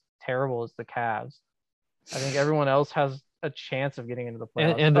East that's terrible is the Cavs. I think everyone else has a chance of getting into the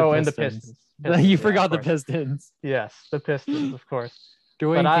playoffs. And the Pistons. You forgot the Pistons. Yes, the Pistons, of course.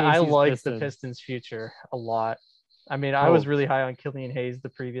 Dwayne but I like Pistons. the Pistons' future a lot. I mean, I was really high on Killian Hayes the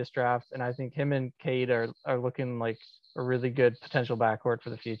previous draft, and I think him and Cade are looking like a really good potential backcourt for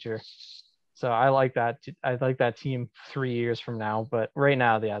the future. So I like that. I like that team 3 years from now, but right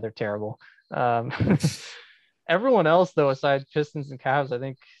now, yeah, they're terrible. Everyone else, though, aside Pistons and Cavs, I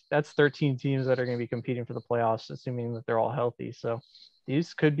think that's 13 teams that are going to be competing for the playoffs, assuming that they're all healthy. So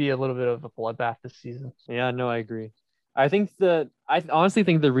these could be a little bit of a bloodbath this season. Yeah, no, I agree. I honestly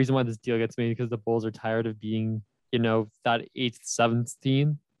think the reason why this deal gets made is because the Bulls are tired of being, that 8th, 7th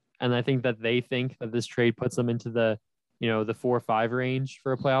team. And I think that they think that this trade puts them into the, the 4 or 5 range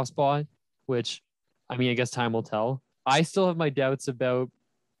for a playoff spot, which, I mean, I guess time will tell. I still have my doubts about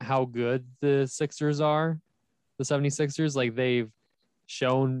how good the Sixers are, the 76ers. Like they've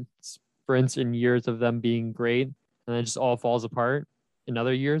shown sprints in years of them being great, and it just all falls apart in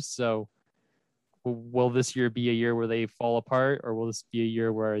other years. So will this year be a year where they fall apart, or will this be a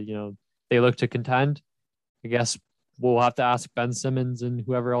year where, they look to contend? I guess we'll have to ask Ben Simmons and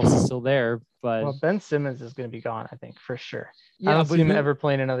whoever else is still there. But Ben Simmons is going to be gone, I think, for sure. Yeah, I don't see him ever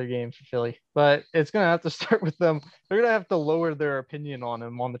playing another game for Philly, but it's going to have to start with them. They're going to have to lower their opinion on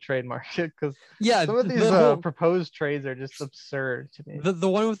him on the trade market because some of these proposed trades are just absurd to me. The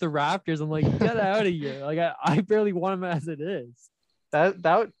one with the Raptors, I'm like, get out of here. Like I barely want him as it is.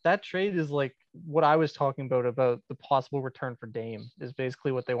 That trade is like what I was talking about the possible return for Dame is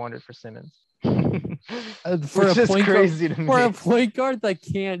basically what they wanted for Simmons. For a point guard that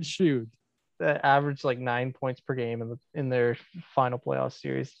can't shoot, that averaged like 9 points per game in their final playoff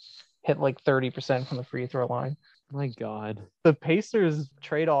series. hit like 30% from the free throw line. My God. The Pacers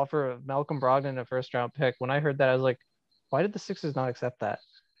trade offer of Malcolm Brogdon, a first round pick. When I heard that, I was like, why did the Sixers not accept that?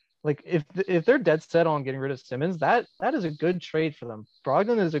 Like if they're dead set on getting rid of Simmons, that is a good trade for them.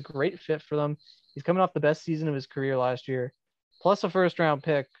 Brogdon is a great fit for them. He's coming off the best season of his career last year, plus a first round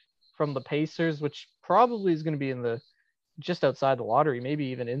pick from the Pacers, which probably is going to be in the just outside the lottery, maybe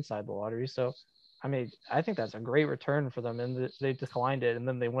even inside the lottery. So, I mean, I think that's a great return for them, and they declined it, and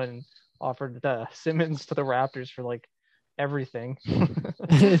then they went and offered Simmons to the Raptors for like everything.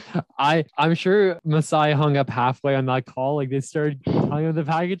 I'm sure Masai hung up halfway on that call. Like they started telling him the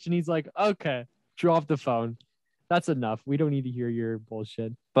package, and he's like, "Okay, drop the phone. That's enough. We don't need to hear your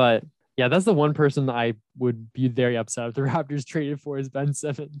bullshit." But yeah, that's the one person I would be very upset if the Raptors traded for is Ben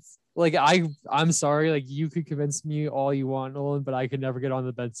Simmons. Like I'm sorry, like you could convince me all you want, Nolan, but I could never get on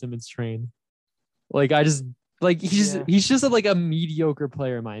the Ben Simmons train. Like I just like he's just like a mediocre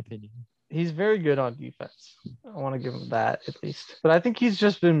player in my opinion. He's very good on defense. I want to give him that at least. But I think he's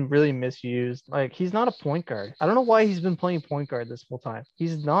just been really misused. Like he's not a point guard. I don't know why he's been playing point guard this whole time.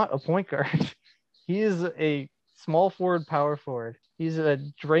 He's not a point guard. He is a small forward, power forward. He's a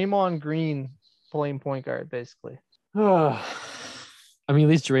Draymond Green playing point guard, basically. I mean, at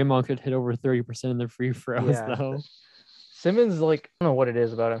least Draymond could hit over 30% in the free throws, though. Simmons, like, I don't know what it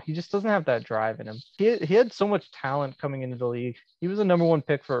is about him. He just doesn't have that drive in him. He had so much talent coming into the league. He was a number one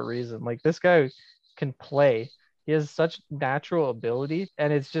pick for a reason. Like, this guy can play. He has such natural ability,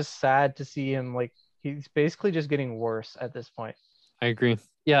 and it's just sad to see him, like, he's basically just getting worse at this point. I agree.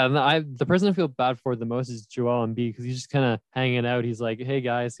 Yeah, the person I feel bad for the most is Joel Embiid because he's just kind of hanging out. He's like, hey,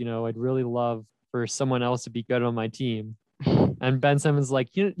 guys, I'd really love for someone else to be good on my team. And Ben Simmons like,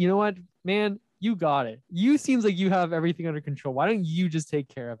 you know what, man, you got it. You seems like you have everything under control. Why don't you just take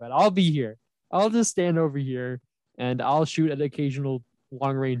care of it? I'll be here. I'll just stand over here and I'll shoot an occasional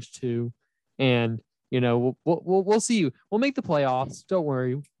long range too. And we'll see you. We'll make the playoffs. Don't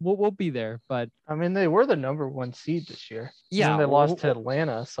worry. We'll be there. But I mean, they were the number one seed this year. Yeah, and they lost to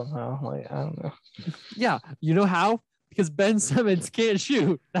Atlanta somehow. Like, I don't know. Yeah, you know how? Because Ben Simmons can't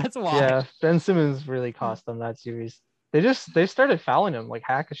shoot. That's why. Yeah, Ben Simmons really cost them that series. They started fouling him like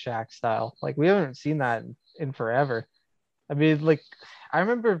Hack-a-Shaq style. Like we haven't seen that in forever. I mean, like I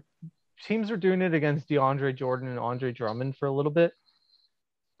remember teams were doing it against DeAndre Jordan and Andre Drummond for a little bit,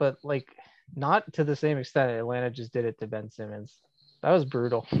 but like not to the same extent. Atlanta just did it to Ben Simmons. That was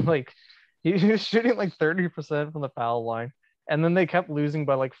brutal. Like he was shooting like 30% from the foul line, and then they kept losing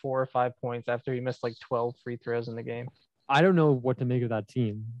by like 4 or 5 points after he missed like 12 free throws in the game. I don't know what to make of that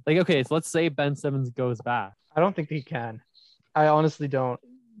team. Like, okay, so let's say Ben Simmons goes back. I don't think he can. I honestly don't.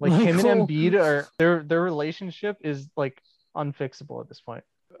 Like him and Embiid are their relationship is like unfixable at this point.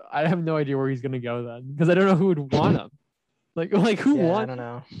 I have no idea where he's gonna go then because I don't know who would want him. Like who wants? I don't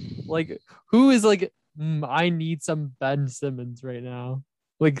know. Like who is like I need some Ben Simmons right now.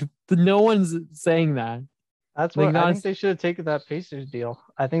 Like no one's saying that. That's what I think they should have taken that Pacers deal.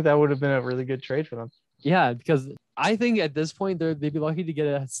 I think that would have been a really good trade for them. Yeah, because I think at this point they'd be lucky to get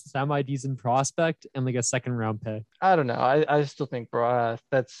a semi-decent prospect and like a second round pick. I don't know. I still think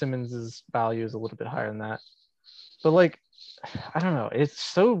that Simmons' value is a little bit higher than that. But like, I don't know. It's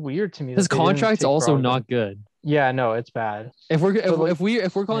so weird to me. His contract's also not good. Yeah, no, it's bad. If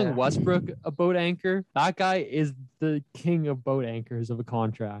we're calling Westbrook a boat anchor, that guy is the king of boat anchors of a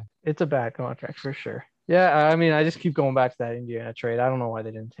contract. It's a bad contract for sure. Yeah, I mean, I just keep going back to that Indiana trade. I don't know why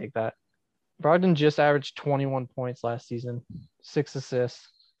they didn't take that. Brogdon just averaged 21 points last season, 6 assists,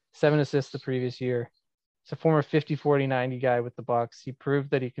 7 assists the previous year. He's a former 50, 40, 90 guy with the Bucks. He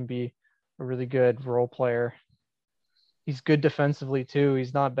proved that he can be a really good role player. He's good defensively too.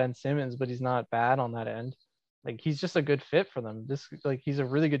 He's not Ben Simmons, but he's not bad on that end. Like he's just a good fit for them. He's a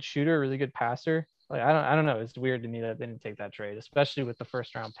really good shooter, really good passer. Like I don't know. It's weird to me that they didn't take that trade, especially with the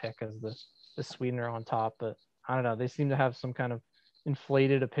first round pick as the sweetener on top. But I don't know. They seem to have some kind of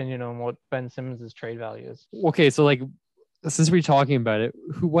inflated opinion on what Ben Simmons' trade value is. Okay, so like since we're talking about it,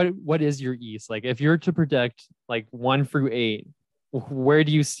 what is your East? Like if you're to predict like 1 through 8, where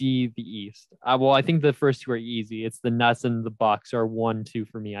do you see the East? Well, I think the first two are easy. It's the Nets and the Bucks are 1, 2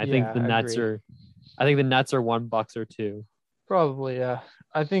 for me. I think the Nets are 1, Bucks are 2. Probably, yeah.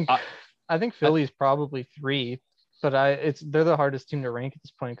 I think Philly's probably 3, but they're the hardest team to rank at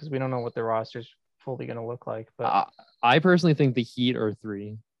this point because we don't know what their roster's fully going to look like. But I personally think the Heat are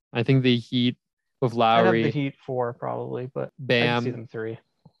 3. I think the Heat with Lowry. I have the Heat 4 probably, but Bam. I can see them 3.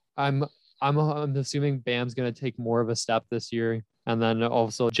 I'm assuming Bam's going to take more of a step this year, and then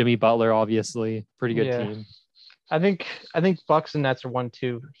also Jimmy Butler, obviously, pretty good team. I think Bucks and Nets are 1,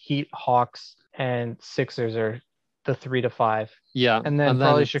 2. Heat, Hawks, and Sixers are the 3 to 5. Yeah. And then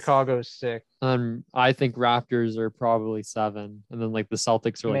probably Chicago's 6. I think Raptors are probably 7. And then like the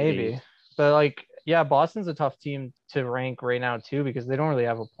Celtics are like Maybe. 8. But like, yeah, Boston's a tough team to rank right now too, because they don't really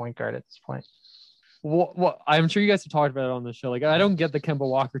have a point guard at this point. Well, I'm sure you guys have talked about it on the show. Like, I don't get the Kemba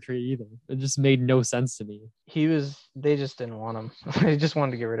Walker trade either. It just made no sense to me. They just didn't want him. They just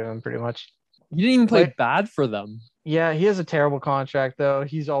wanted to get rid of him pretty much. He didn't even play bad for them. Yeah, he has a terrible contract though.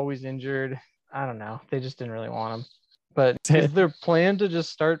 He's always injured. I don't know. They just didn't really want him. But is their plan to just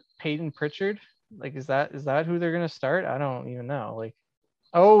start Peyton Pritchard? Like, is that who they're gonna start? I don't even know. Like,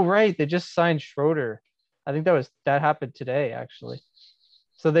 oh right, they just signed Schroeder. I think that happened today actually.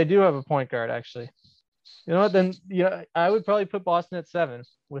 So they do have a point guard actually. You know what? Then yeah, I would probably put Boston at 7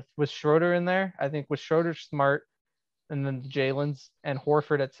 with Schroeder in there. I think with Schroeder, Smart, and then Jalen's and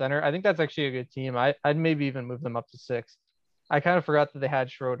Horford at center. I think that's actually a good team. I'd maybe even move them up to 6. I kind of forgot that they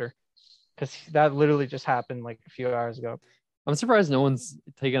had Schroeder because that literally just happened like a few hours ago. I'm surprised no one's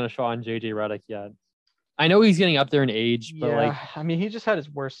taken a shot on JJ Redick yet. I know he's getting up there in age, but like, I mean, he just had his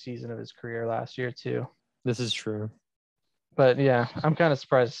worst season of his career last year too. This is true. But yeah, I'm kind of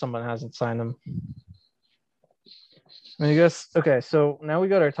surprised someone hasn't signed him. I guess okay. So now we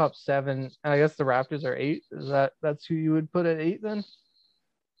got our top 7, and I guess the Raptors are 8. That's who you would put at 8 then?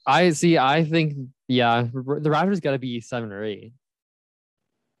 I think the Raptors got to be 7 or 8.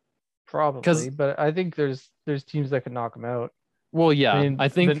 Probably, but I think there's teams that could knock them out. Well, yeah, I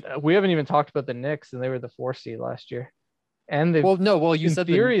think we haven't even talked about the Knicks, and they were the 4 seed last year. And they you in said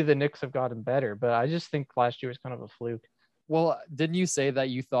theory the Knicks have gotten better, but I just think last year was kind of a fluke. Well, didn't you say that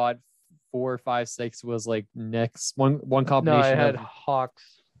you thought 4, 5, 6 was like Knicks? One combination. No, I had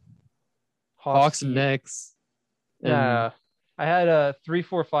Hawks, Knicks. Yeah, I had 3,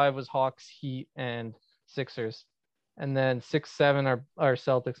 4, 5 was Hawks, Heat, and Sixers, and then 6, 7 are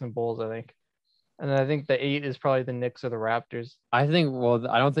Celtics and Bulls, I think. And then I think the 8 is probably the Knicks or the Raptors. I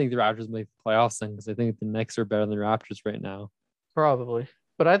don't think the Raptors make the playoffs then, because I think the Knicks are better than the Raptors right now. Probably,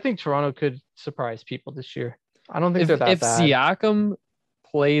 but I think Toronto could surprise people this year. I don't think they're that bad. If Siakam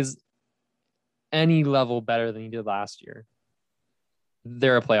plays any level better than he did last year,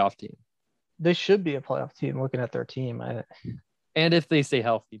 they're a playoff team. They should be a playoff team looking at their team. And if they stay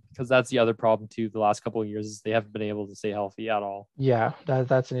healthy, because that's the other problem too. The last couple of years is they haven't been able to stay healthy at all. Yeah,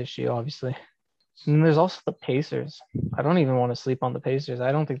 that's an issue, obviously. And there's also the Pacers. I don't even want to sleep on the Pacers.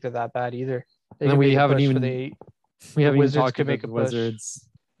 I don't think they're that bad either. We haven't even talked about the Wizards.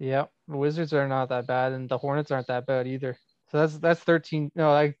 Yeah, the Wizards are not that bad, and the Hornets aren't that bad either. So that's 13.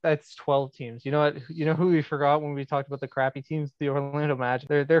 No, that's 12 teams. You know what? You know who we forgot when we talked about the crappy teams? The Orlando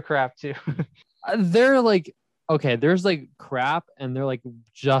Magic. They're crap too. They're like, okay, there's like crap, and they're like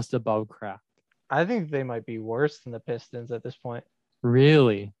just above crap. I think they might be worse than the Pistons at this point.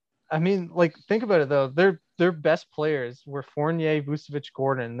 Really? I mean, like, think about it though. Their best players were Fournier, Vucevic,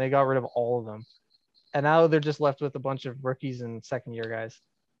 Gordon, and they got rid of all of them. And now they're just left with a bunch of rookies and second-year guys,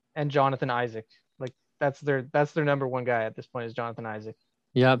 and Jonathan Isaac. Like that's their number one guy at this point is Jonathan Isaac.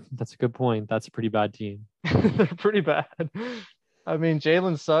 Yeah, that's a good point. That's a pretty bad team. They're pretty bad. I mean,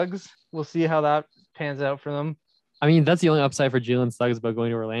 Jalen Suggs. We'll see how that pans out for them. I mean, that's the only upside for Jalen Suggs about going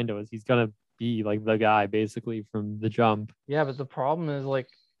to Orlando is he's gonna be like the guy basically from the jump. Yeah, but the problem is like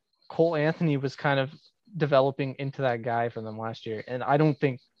Cole Anthony was kind of developing into that guy for them last year, and I don't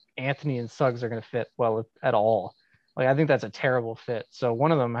think Anthony and Suggs are going to fit well at all. Like, I think that's a terrible fit. So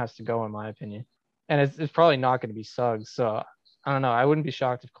one of them has to go, in my opinion. And it's probably not going to be Suggs. So I don't know. I wouldn't be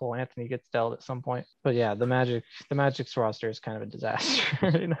shocked if Cole Anthony gets dealt at some point. But yeah, the Magic's roster is kind of a disaster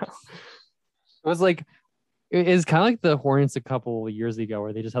right now. It was like, it's kind of like the Hornets a couple of years ago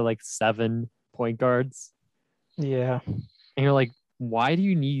where they just had like 7 point guards. Yeah. And you're like, why do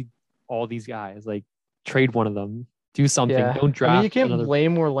you need all these guys? Like, trade one of them. Do something. Yeah. Don't draft. I mean, you can't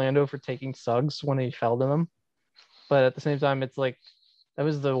blame Orlando for taking Suggs when he fell to them. But at the same time, it's like that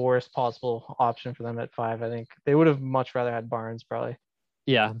was the worst possible option for them at 5. I think they would have much rather had Barnes, probably.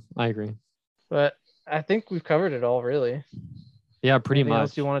 Yeah, I agree. But I think we've covered it all, really. Yeah, pretty much. Anything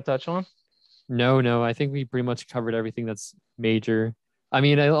else you want to touch on? No. I think we pretty much covered everything that's major. I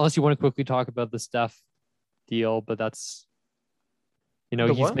mean, unless you want to quickly talk about the Steph deal, but that's,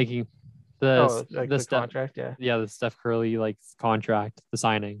 he's making the Steph contract, the Steph Curry like contract, the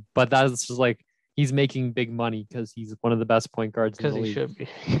signing. But that's just like he's making big money because he's one of the best point guards in the league. Because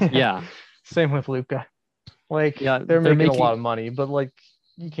he should be. Yeah. Same with Luka. Like, they're making a lot of money, but like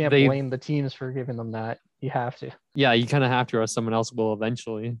you can't blame the teams for giving them that. You have to. Yeah, you kind of have to, or someone else will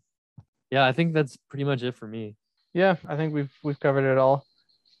eventually. Yeah, I think that's pretty much it for me. Yeah, I think we've covered it all.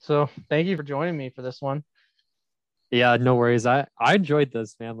 So thank you for joining me for this one. Yeah, no worries. I enjoyed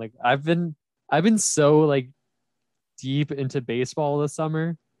this, man. Like I've been so like deep into baseball this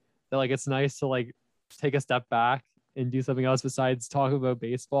summer that like it's nice to like take a step back and do something else besides talk about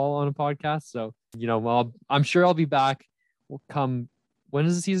baseball on a podcast. So, well, I'm sure I'll be back. We'll come. When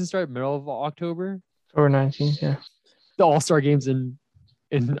does the season start? Middle of October? Or 19, yeah. The All-Star games in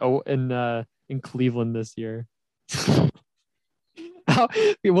Cleveland this year.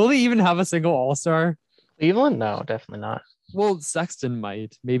 Will they even have a single All-Star? Cleveland? No, definitely not. Well, Sexton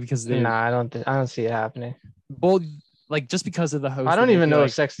might, maybe because they. Nah, I don't see it happening. Well, like just because of the host. I don't even know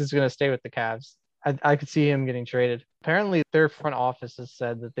if Sexton's going to stay with the Cavs. I could see him getting traded. Apparently, their front office has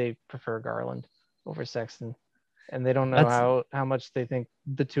said that they prefer Garland over Sexton, and they don't know how much they think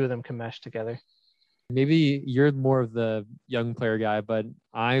the two of them can mesh together. Maybe you're more of the young player guy, but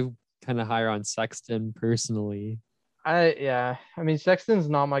I kind of higher on Sexton personally. I mean, Sexton's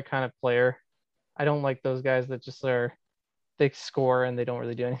not my kind of player. I don't like those guys that just they score and they don't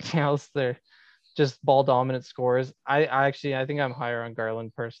really do anything else. They're just ball dominant scorers. I think I'm higher on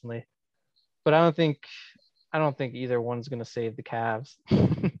Garland personally, but I don't think either one's gonna save the Cavs.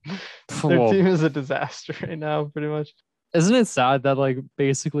 Their team is a disaster right now, pretty much. Isn't it sad that like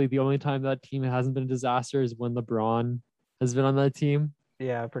basically the only time that team hasn't been a disaster is when LeBron has been on that team?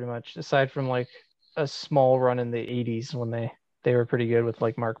 Yeah, pretty much. Aside from like a small run in the 80s when they were pretty good with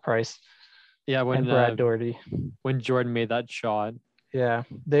like Mark Price. Yeah, when Brad Daugherty. When Jordan made that shot. Yeah,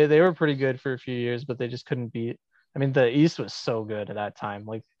 they were pretty good for a few years, but they just couldn't beat. I mean, the East was so good at that time.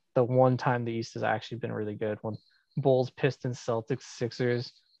 Like the one time the East has actually been really good, when Bulls, Pistons, Celtics,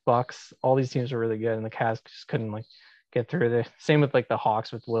 Sixers, Bucks, all these teams were really good, and the Cavs just couldn't like get through there. Same with like the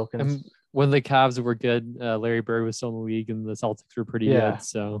Hawks with Wilkins. And when the Cavs were good, Larry Bird was still in the league, and the Celtics were pretty good.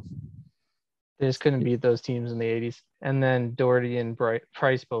 So they just couldn't beat those teams in the 80s. And then Daugherty and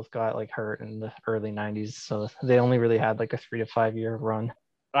Price both got like hurt in the early 90s, so they only really had like a 3 to 5 year run.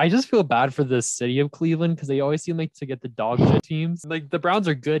 I just feel bad for the city of Cleveland because they always seem like to get the dog shit teams. Like the Browns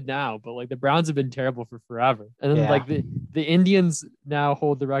are good now, but like the Browns have been terrible for forever. And then like the Indians now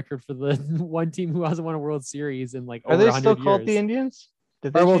hold the record for the one team who hasn't won a World Series in like over 100 years. Are they still called the Indians?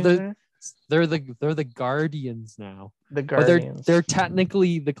 Did they they're the Guardians now. The Guardians. They're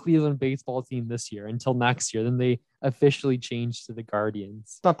technically the Cleveland baseball team this year until next year. Then they officially changed to the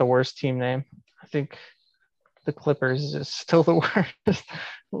Guardians. It's not the worst team name. I think the Clippers is still the worst.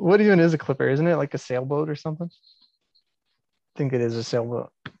 What even is a Clipper? Isn't it like a sailboat or something? I think it is a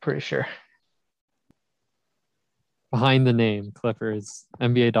sailboat. Pretty sure. Behind the name, Clippers,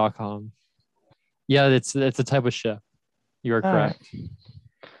 NBA.com. Yeah, it's a type of ship. You are correct. Right.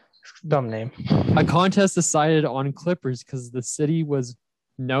 Dumb name. A contest decided on Clippers because the city was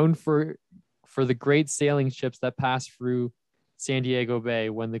known for the great sailing ships that passed through San Diego Bay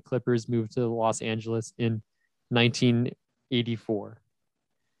when the Clippers moved to Los Angeles in 1984.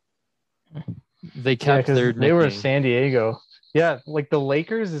 They kept their nickname. They were San Diego. Yeah, like the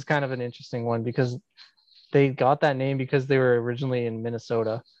Lakers is kind of an interesting one because they got that name because they were originally in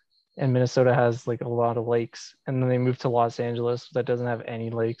Minnesota, and Minnesota has like a lot of lakes, and then they moved to Los Angeles that doesn't have any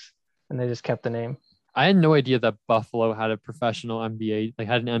lakes, and they just kept the name. I had no idea that Buffalo had a professional NBA, like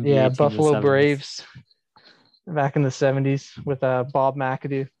had an NBA Yeah, team Buffalo Braves back in the 70s with Bob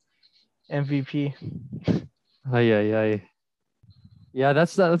McAdoo, MVP. Yeah,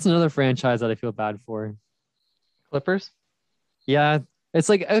 that's another franchise that I feel bad for. Clippers? Yeah, it's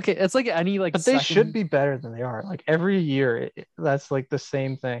like okay, it's like any like. But they should be better than they are. Like every year, that's like the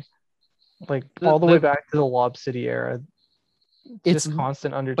same thing. Like all the way back to the Lob City era, it's just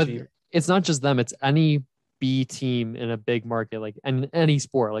constant underachievement. It's not just them; it's any B team in a big market, like in any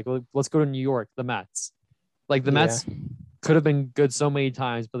sport. Like let's go to New York, the Mets. Like the Mets could have been good so many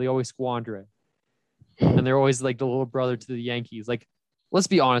times, but they always squander it, and they're always like the little brother to the Yankees. Like, let's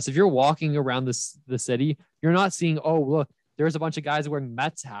be honest: if you're walking around the city, you're not seeing, oh look, there's a bunch of guys wearing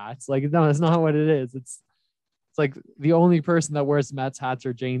Mets hats. Like, no, that's not what it is. It's like the only person that wears Mets hats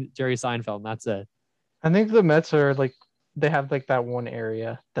are Jerry Seinfeld, and that's it. I think the Mets are like, they have like that one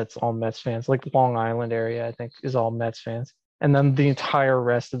area that's all Mets fans, like Long Island area, I think is all Mets fans. And then the entire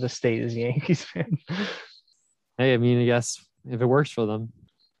rest of the state is Yankees fans. Hey, I mean, I guess if it works for them.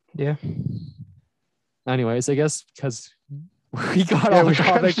 Yeah. Anyways, I guess because we got all the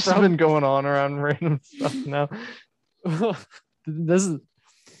topics from been going on around random stuff now. This is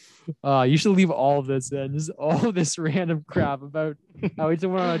you should leave all of this in. Just all of this random crap about how we just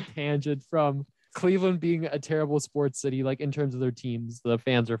went on a tangent from Cleveland being a terrible sports city, like in terms of their teams. The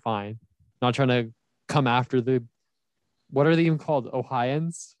fans are fine. Not trying to come after what are they even called?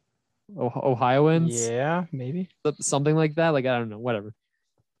 Ohioans? Ohioans? Yeah, maybe. Something like that. Like, I don't know, whatever.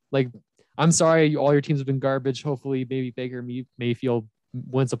 Like, I'm sorry, all your teams have been garbage. Hopefully, maybe Baker Mayfield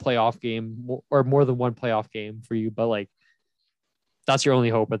wins a playoff game or more than one playoff game for you. But like, that's your only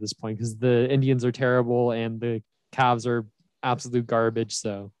hope at this point because the Indians are terrible and the Cavs are absolute garbage.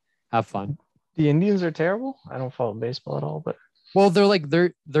 So have fun. The Indians are terrible. I don't follow baseball at all, but Well,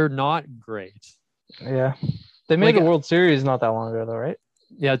 they're not great. yeah, they made Like, the World Series not that long ago, though, right?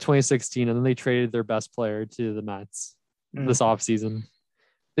 yeah, 2016, and then they traded their best player to the Mets this offseason.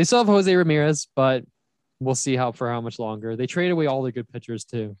 They still have Jose Ramirez, but we'll see for how much longer. They traded away all the good pitchers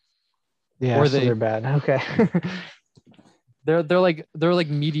too. Yeah, Or so they're bad. Okay. they're like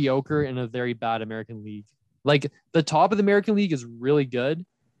mediocre in a very bad American League. Like the top of the American League is really good,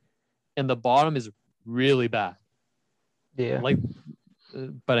 and the bottom is really bad. Yeah.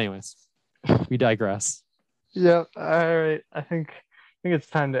 But anyways, we digress. Yeah. All right. I think it's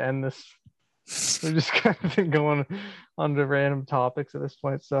time to end this. We're just kind of been going on to random topics at this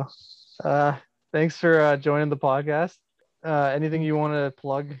point. So, thanks for joining the podcast. Anything you want to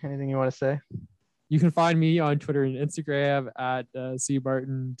plug? Anything you want to say? You can find me on Twitter and Instagram at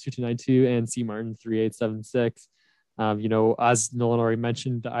cmartin2292 and cmartin3876. As Nolan already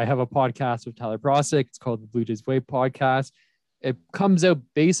mentioned, I have a podcast with Tyler Brosick. It's called the Blue Jays Way Podcast. It comes out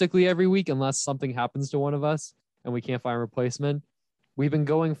basically every week unless something happens to one of us and we can't find a replacement. We've been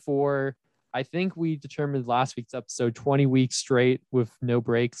going for, I think we determined last week's episode, 20 weeks straight with no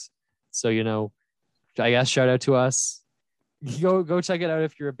breaks. So, I guess shout out to us. Go check it out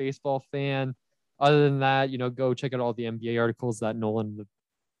if you're a baseball fan. Other than that, go check out all the NBA articles that Nolan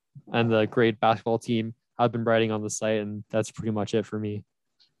and the great basketball team have been writing on the site. And that's pretty much it for me.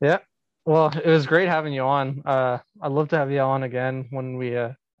 Yeah. Well, it was great having you on. I'd love to have you on again when we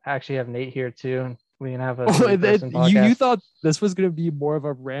actually have Nate here too. And we can have a you thought this was going to be more of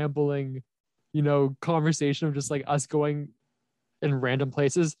a rambling, conversation of just like us going in random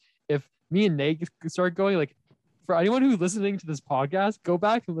places. If me and Nate start going, like, for anyone who's listening to this podcast, go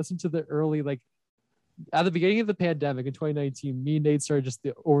back and listen to the early, like, at the beginning of the pandemic in 2019, me and Nate started just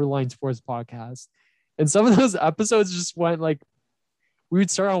the Overline Sports podcast. And some of those episodes just went like, we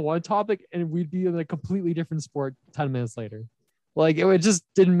would start on one topic and we'd be in a completely different sport 10 minutes later. Like, it just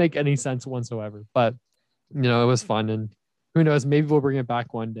didn't make any sense whatsoever. But, it was fun. And who knows, maybe we'll bring it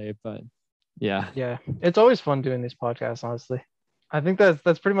back one day. But yeah. Yeah. It's always fun doing these podcasts, honestly. I think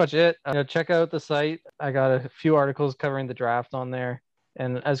that's pretty much it. Check out the site. I got a few articles covering the draft on there.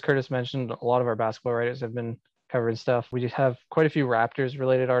 And as Curtis mentioned, a lot of our basketball writers have been covering stuff. We just have quite a few Raptors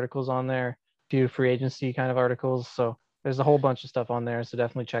related articles on there, a few free agency kind of articles. So there's a whole bunch of stuff on there. So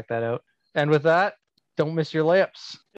definitely check that out. And with that, don't miss your layups.